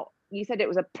 how you said it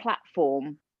was a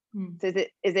platform. So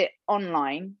is it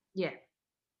online? Yeah.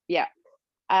 Yeah.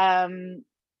 I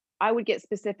would get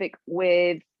specific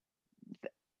with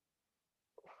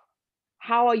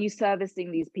how are you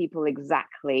servicing these people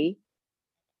exactly?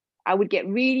 I would get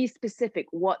really specific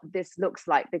what this looks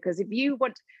like, because if you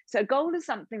want, so a goal is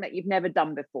something that you've never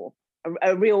done before,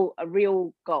 a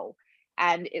real goal,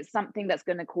 and it's something that's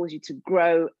going to cause you to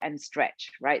grow and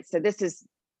stretch, right? So this is,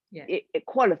 it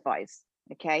qualifies.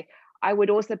 Okay. I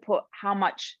would also put how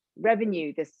much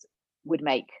revenue this would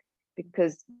make,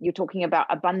 because you're talking about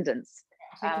abundance.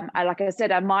 Like I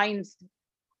said, our mind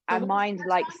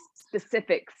likes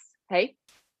specifics. Hey.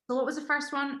 So what was the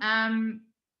first one?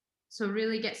 So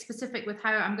really get specific with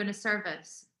how I'm going to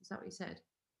service. Is that what you said?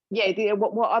 Yeah.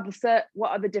 What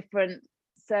are the different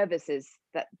services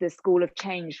that the School of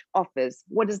Change offers?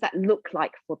 What does that look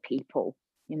like for people?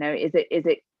 You know, is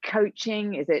it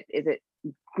coaching? Is it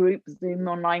group Zoom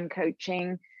online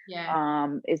coaching? Yeah.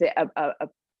 Is it a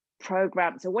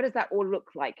program? So what does that all look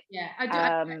like? Yeah, I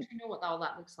actually know what all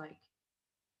that looks like.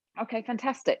 Okay,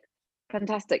 fantastic.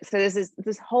 So there's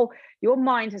this whole, your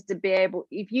mind has to be able,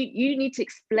 if you need to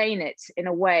explain it in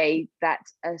a way that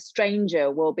a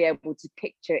stranger will be able to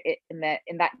picture it in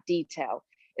that detail.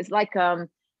 It's like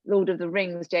Lord of the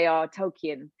Rings, J.R.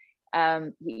 Tolkien.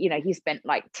 He spent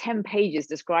like 10 pages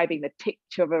describing the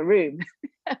picture of a room.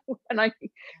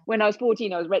 when I was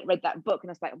 14, I read that book, and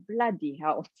I was like, bloody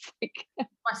hell.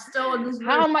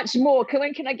 How much more?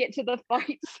 When can I get to the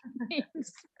fight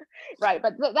scenes? Right,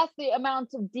 but that's the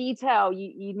amount of detail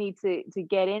you need to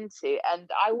get into.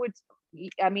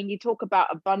 And you talk about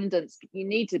abundance, you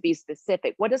need to be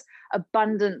specific. What does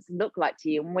abundance look like to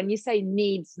you? And when you say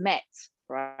needs met,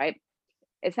 right,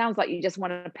 it sounds like you just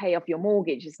want to pay off your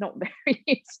mortgage. It's not very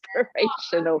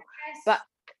inspirational. But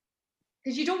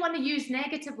because you don't want to use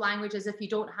negative language as if you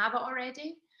don't have it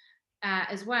already,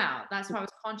 as well. That's what I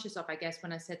was conscious of, I guess,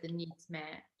 when I said the needs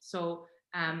met. So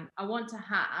I want to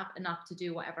have enough to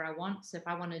do whatever I want. So if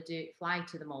I want to fly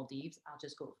to the Maldives, I'll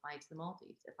just go fly to the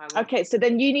Maldives. If I want. Okay, so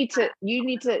then you need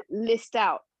to list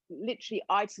out, literally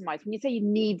itemize. When you say your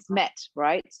needs met,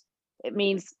 right, it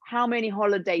means how many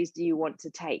holidays do you want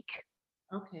to take?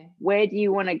 Okay. Where do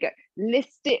you want to go?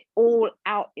 List it all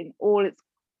out in all its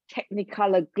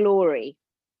technicolor glory,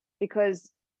 because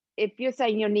if you're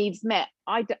saying your needs met,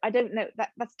 I don't know,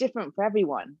 that's different for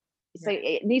everyone. So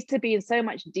it needs to be in so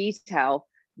much detail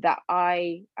that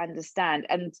I understand.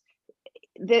 And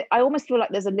I almost feel like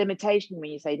there's a limitation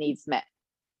when you say needs met.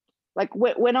 Like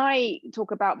when I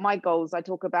talk about my goals, I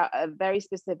talk about a very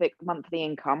specific monthly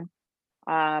income.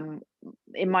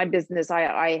 In my business,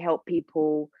 I help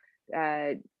people,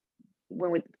 when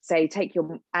we say take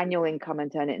your annual income and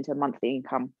turn it into a monthly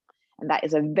income. And that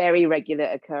is a very regular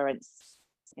occurrence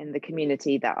in the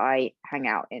community that I hang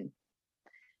out in.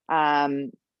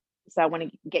 So I want to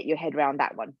get your head around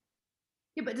that one.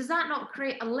 Yeah, but does that not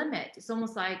create a limit? It's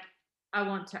almost like I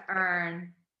want to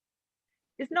earn.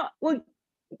 It's not, well,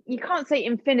 you can't say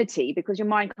infinity because your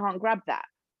mind can't grab that.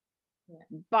 Yeah.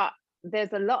 But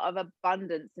there's a lot of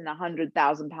abundance in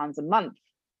 £100,000 a month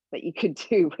that you could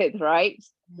do with, right?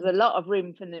 Mm-hmm. There's a lot of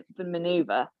room for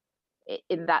maneuver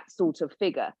in that sort of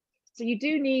figure. So you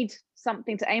do need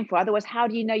something to aim for. Otherwise, how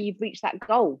do you know you've reached that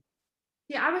goal?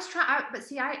 Yeah, I was trying, but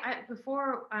see, I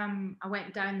before I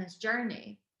went down this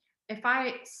journey, if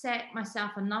I set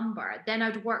myself a number, then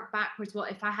I'd work backwards. Well,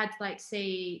 if I had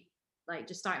say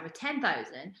just starting with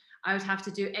 10,000, I would have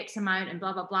to do X amount and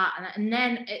blah blah blah, and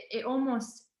then it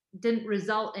almost didn't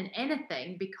result in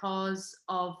anything because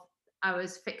of I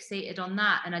was fixated on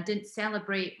that, and I didn't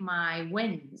celebrate my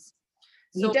wins.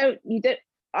 So, you don't.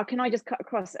 Can I just cut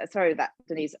across? Sorry, that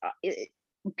Denise.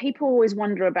 People always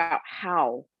wonder about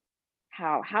how.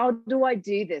 how do I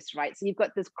do this, right? So you've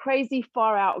got this crazy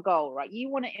far out goal, right? You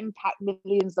want to impact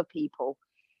millions of people.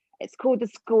 It's called the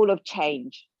School of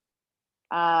Change.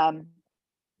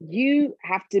 You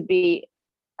have to be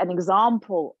an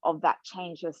example of that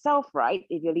change yourself, right?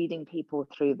 If you're leading people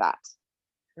through that.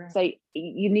 Right. So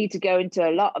you need to go into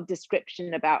a lot of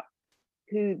description about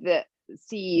who the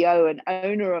CEO and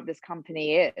owner of this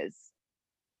company is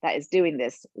that is doing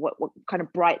this, what kind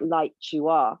of bright light you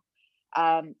are.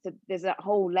 So there's a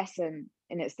whole lesson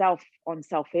in itself on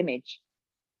self-image,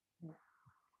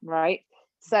 right?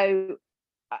 So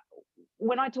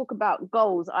when I talk about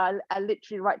goals, I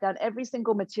literally write down every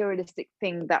single materialistic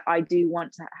thing that I do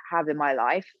want to have in my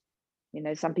life. You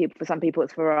know, for some people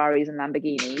it's Ferraris and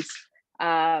Lamborghinis.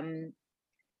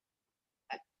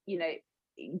 You know,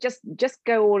 just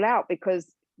go all out, because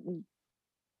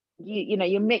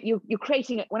you're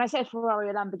creating it. When I say Ferrari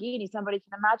or Lamborghini, somebody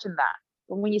can imagine that.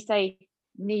 But when you say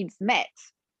needs met,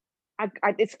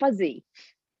 it's fuzzy.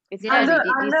 It's fuzzy.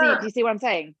 Do you see what I'm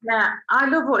saying? Yeah, I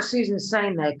love what Susan's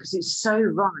saying there, because it's so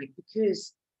right.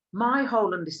 Because my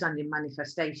whole understanding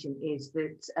manifestation is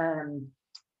that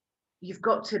you've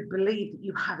got to believe that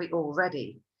you have it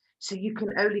already. So you can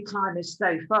only climb us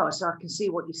so far. So I can see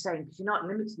what you're saying, because you're not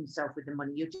limiting yourself with the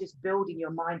money. You're just building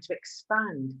your mind to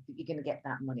expand that you're going to get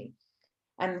that money.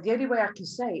 And the only way I can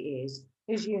say is,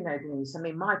 as you know, Denise, I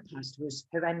mean, my past was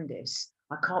horrendous.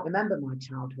 I can't remember my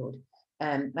childhood.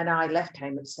 And I left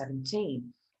home at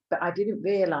 17. But I didn't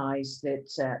realise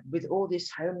that with all this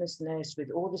homelessness,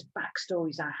 with all this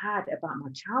backstories I had about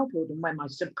my childhood and when my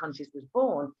subconscious was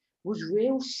born, was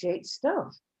real shit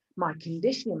stuff. My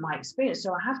conditioning, my experience.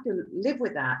 So I have to live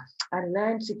with that and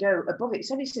learn to go above it. It's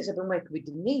only since I've been working with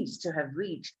Denise to have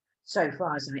reached so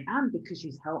far as I am, because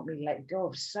she's helped me let go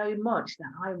of so much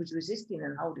that I was resisting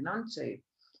and holding on to.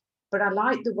 But I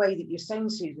like the way that you're saying,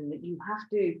 Susan, that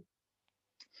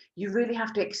you really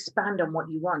have to expand on what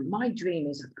you want. My dream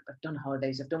is, I've done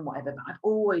holidays, I've done whatever, but I've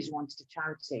always wanted a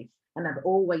charity. And I've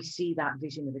always see that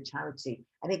vision of a charity.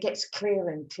 And it gets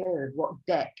clearer and clearer what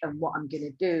deck and what I'm going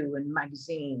to do, and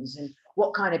magazines and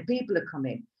what kind of people are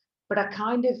coming. But I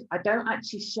don't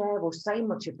actually share or say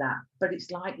much of that. But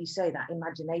it's like you say, that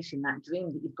imagination, that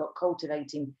dream that you've got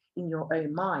cultivating in your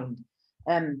own mind.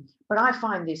 But I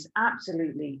find this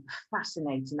absolutely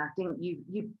fascinating. I think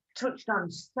you touched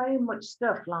on so much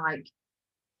stuff, like,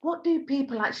 what do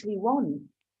people actually want?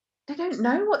 They don't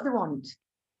know what they want,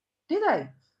 do they?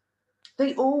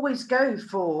 They always go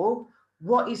for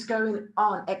what is going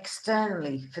on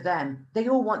externally for them. They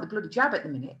all want the bloody jab at the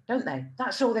minute, don't they?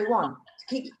 That's all they want.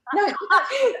 They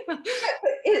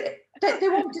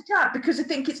want to jab because they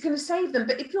think it's going to save them.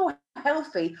 But if you're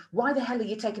healthy, why the hell are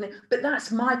you taking it? But that's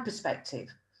my perspective,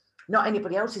 not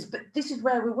anybody else's. But this is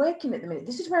where we're working at the minute.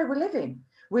 This is where we're living.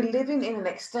 We're living in an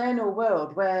external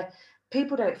world where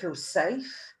people don't feel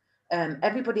safe.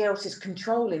 Everybody else is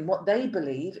controlling what they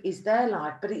believe is their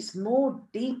life, but it's more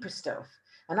deeper stuff.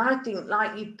 And I think,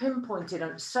 like you pinpointed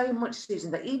on so much,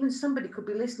 Susan, that even somebody could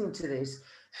be listening to this,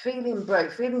 feeling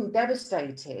broke, feeling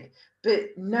devastated,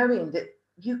 but knowing that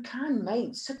you can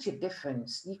make such a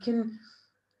difference. You can,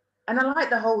 and I like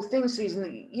the whole thing,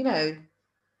 Susan, you know,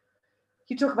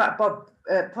 you talk about Bob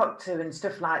Proctor and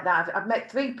stuff like that. I've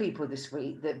met 3 people this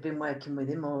week that have been working with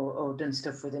him or done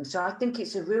stuff with him. So I think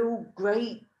it's a real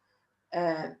great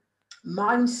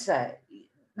mindset.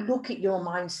 Look at your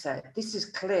mindset. This is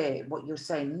clear what you're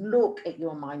saying. Look at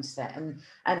your mindset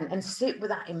and sit with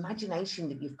that imagination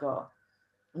that you've got.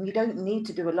 And you don't need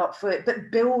to do a lot for it, but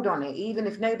build on it. Even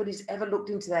if nobody's ever looked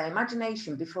into their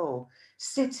imagination before,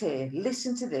 sit here,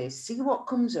 listen to this, see what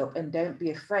comes up, and don't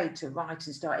be afraid to write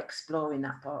and start exploring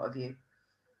that part of you.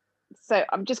 So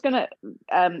I'm just going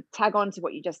to tag on to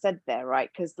what you just said there, right?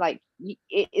 Because like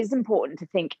it is important to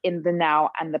think in the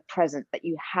now and the present that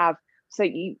you have. So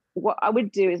what I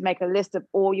would do is make a list of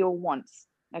all your wants,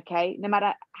 okay? No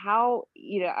matter how,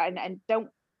 you know, and don't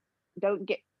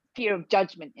get fear of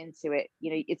judgment into it.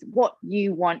 You know, it's what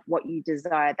you want, what you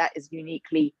desire. That is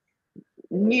uniquely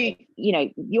new. You know,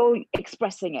 you're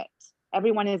expressing it.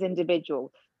 Everyone is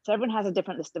individual, so everyone has a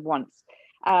different list of wants,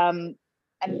 and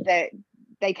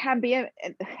they can be a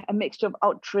mixture of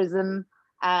altruism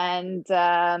and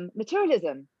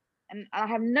materialism. And I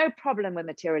have no problem with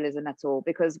materialism at all,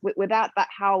 because without that,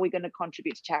 how are we going to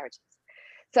contribute to charities?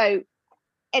 So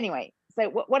anyway, so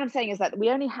what I'm saying is that we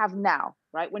only have now,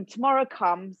 right? When tomorrow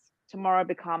comes, tomorrow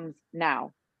becomes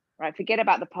now, right? Forget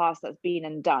about the past that's been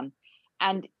and done.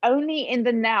 And only in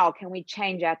the now can we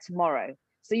change our tomorrow.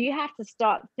 So you have to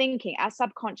start thinking. Our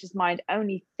subconscious mind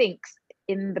only thinks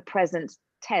in the present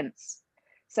tense.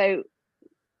 So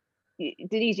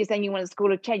Denise, you're saying you want a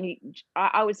school of change.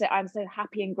 I would say I'm so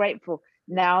happy and grateful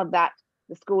now that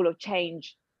the School of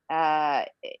Change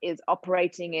is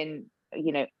operating in,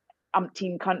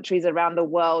 umpteen countries around the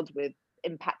world, with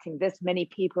impacting this many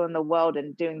people in the world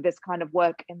and doing this kind of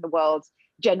work in the world,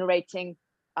 generating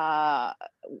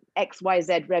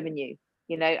XYZ revenue.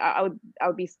 I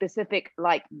would be specific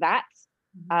like that.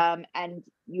 And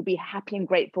you'll be happy and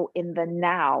grateful in the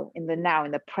now, in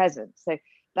the present. So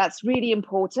that's really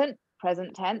important,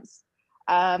 present tense.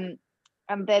 And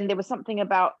then there was something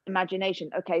about imagination.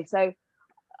 Okay, so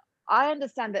I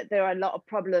understand that there are a lot of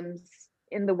problems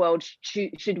in the world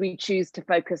should we choose to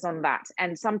focus on that.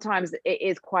 And sometimes it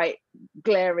is quite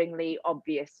glaringly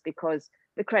obvious, because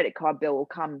the credit card bill will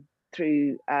come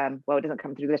through, well, it doesn't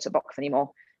come through the letterbox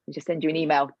anymore. They just send you an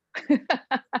email.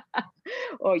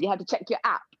 Or you have to check your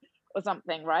app or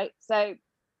something, right? So,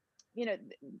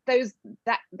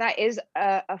 that is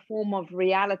a form of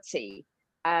reality,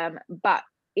 but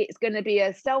it's going to be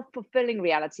a self-fulfilling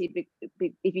reality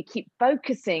if you keep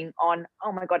focusing on,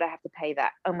 oh my God, I have to pay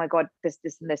that. Oh my God, this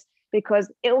and this, because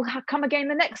it will come again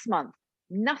the next month.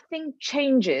 Nothing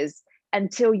changes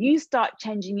until you start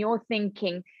changing your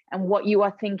thinking and what you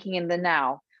are thinking in the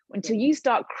now, until you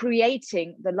start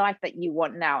creating the life that you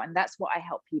want now. And that's what I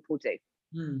help people do.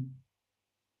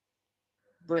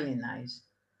 Brilliant, nice,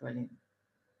 brilliant.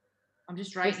 I'm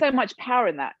just writing. There's so much power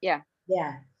in that. Yeah.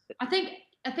 I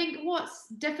think what's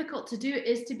difficult to do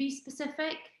is to be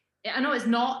specific. I know it's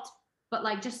not, but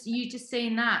like just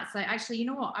saying that, it's like, actually, you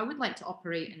know what? I would like to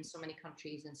operate in so many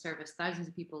countries and service thousands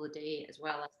of people a day, as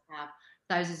well as have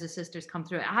thousands of sisters come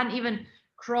through it. I hadn't even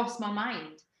crossed my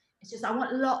mind. It's just, I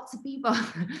want lots of people.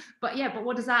 But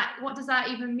what does that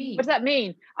even mean? What does that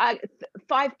mean?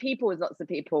 5 people is lots of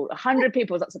people. 100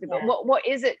 people is lots of people. Yeah. What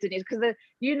is it, Denise? Because the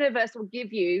universe will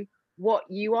give you what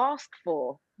you ask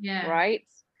for. Yeah. Right.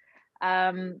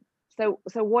 So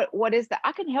what is that?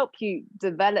 I can help you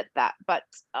develop that, but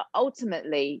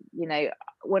ultimately,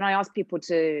 when I ask people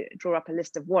to draw up a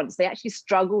list of wants, they actually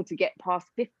struggle to get past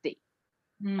 50.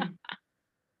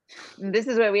 This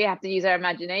is where we have to use our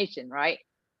imagination, right?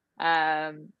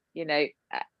 I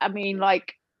mean,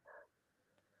 like,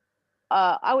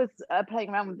 I was playing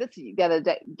around with this the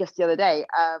other day,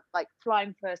 like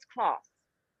flying first class,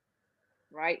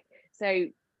 right? So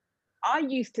I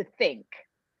used to think,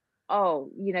 oh,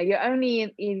 you're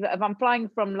only if I'm flying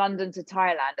from London to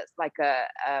Thailand, it's like a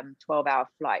 12-hour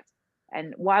flight,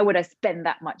 and why would I spend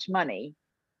that much money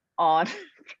on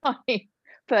flying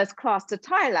first class to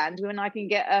Thailand when I can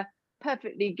get a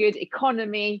perfectly good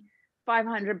economy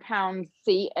 £500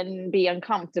 seat and be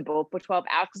uncomfortable for 12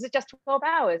 hours, because it's just 12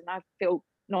 hours and I feel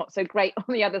not so great on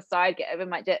the other side, get over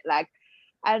my jet lag.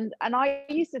 And I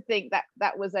used to think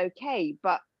that was okay,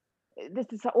 but this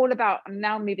is all about, I'm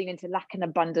now moving into lack and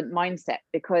abundant mindset,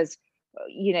 because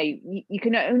you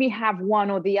can only have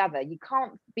one or the other. You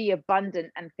can't be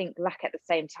abundant and think lack at the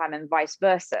same time, and vice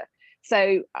versa.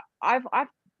 So I've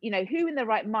who in the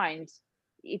right mind,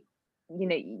 if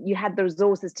you had the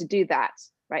resources to do that,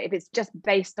 right? If it's just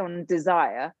based on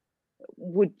desire,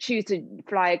 would choose to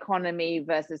fly economy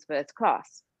versus first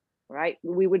class, right?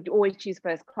 We would always choose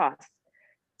first class.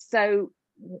 So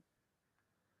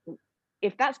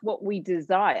if that's what we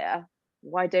desire,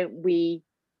 why don't we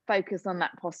focus on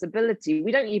that possibility?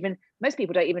 Most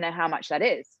people don't even know how much that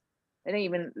is. They don't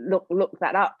even look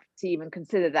that up to even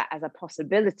consider that as a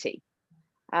possibility.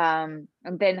 And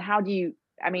then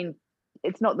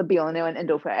it's not the be all and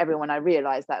end all for everyone. I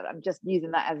realize that. I'm just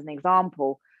using that as an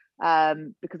example,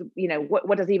 because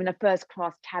what does even a first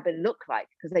class cabin look like?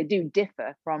 Because they do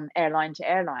differ from airline to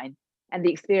airline, and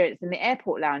the experience in the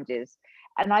airport lounges.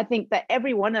 And I think that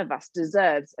every one of us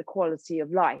deserves a quality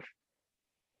of life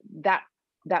that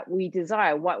we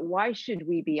desire. Why should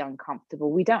we be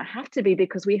uncomfortable? We don't have to be,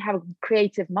 because we have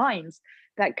creative minds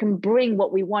that can bring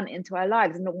what we want into our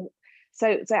lives. And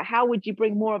so how would you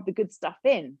bring more of the good stuff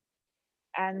in?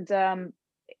 And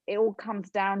it all comes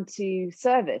down to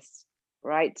service,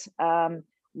 right?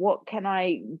 What can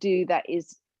I do that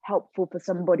is helpful for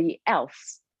somebody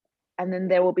else? And then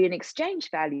there will be an exchange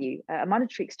value, a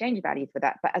monetary exchange value for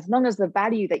that. But as long as the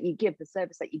value that you give, the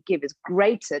service that you give, is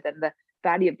greater than the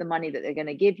value of the money that they're going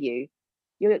to give you,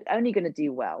 you're only going to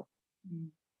do well.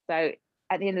 So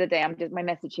at the end of the day, my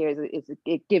message here is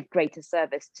give greater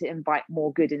service to invite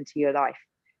more good into your life,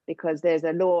 because there's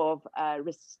a law of I'll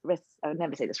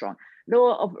never say this wrong.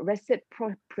 Law of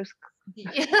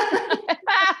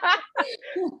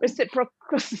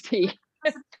reciprocity.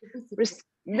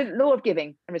 The law of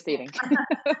giving and receiving.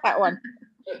 That one.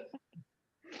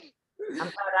 I'm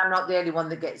glad I'm not the only one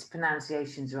that gets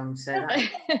pronunciations wrong. So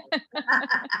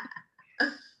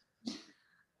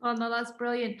Oh no, that's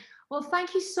brilliant. Well,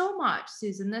 thank you so much,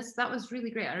 Susan. That was really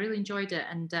great. I really enjoyed it,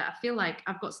 and I feel like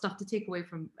I've got stuff to take away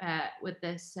from with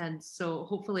this, and so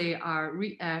hopefully our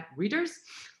readers.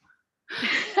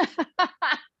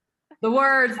 The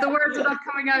words are not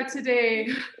coming out today.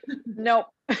 Nope.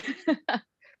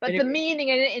 But the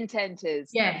meaning and intent is.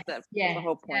 Yes, that's yes, the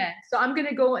whole point. yeah. So I'm going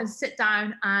to go and sit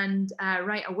down and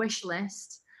write a wish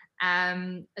list,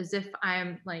 as if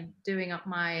I'm like doing up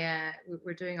my.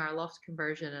 We're doing our loft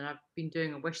conversion, and I've been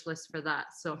doing a wish list for that.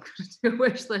 So I'm going to do a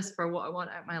wish list for what I want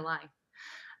out of my life.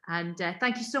 And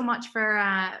thank you so much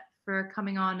for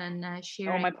coming on and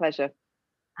sharing. Oh, my pleasure.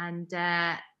 And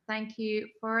thank you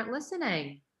for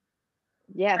listening.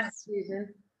 Yes. Thanks,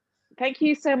 Susan. Thank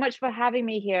you so much for having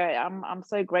me here. I'm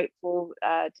so grateful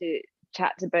to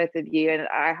chat to both of you, and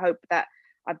I hope that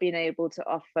I've been able to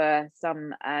offer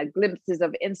some glimpses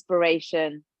of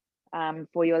inspiration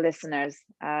for your listeners,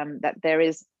 that there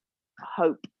is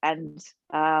hope, and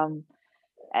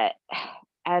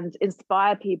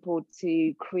inspire people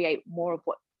to create more of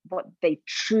what they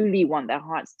truly want, their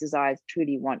heart's desires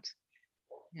truly want.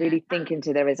 Yeah. Really think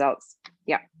into the results.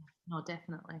 Yeah. No,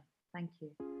 definitely. Thank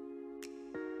you.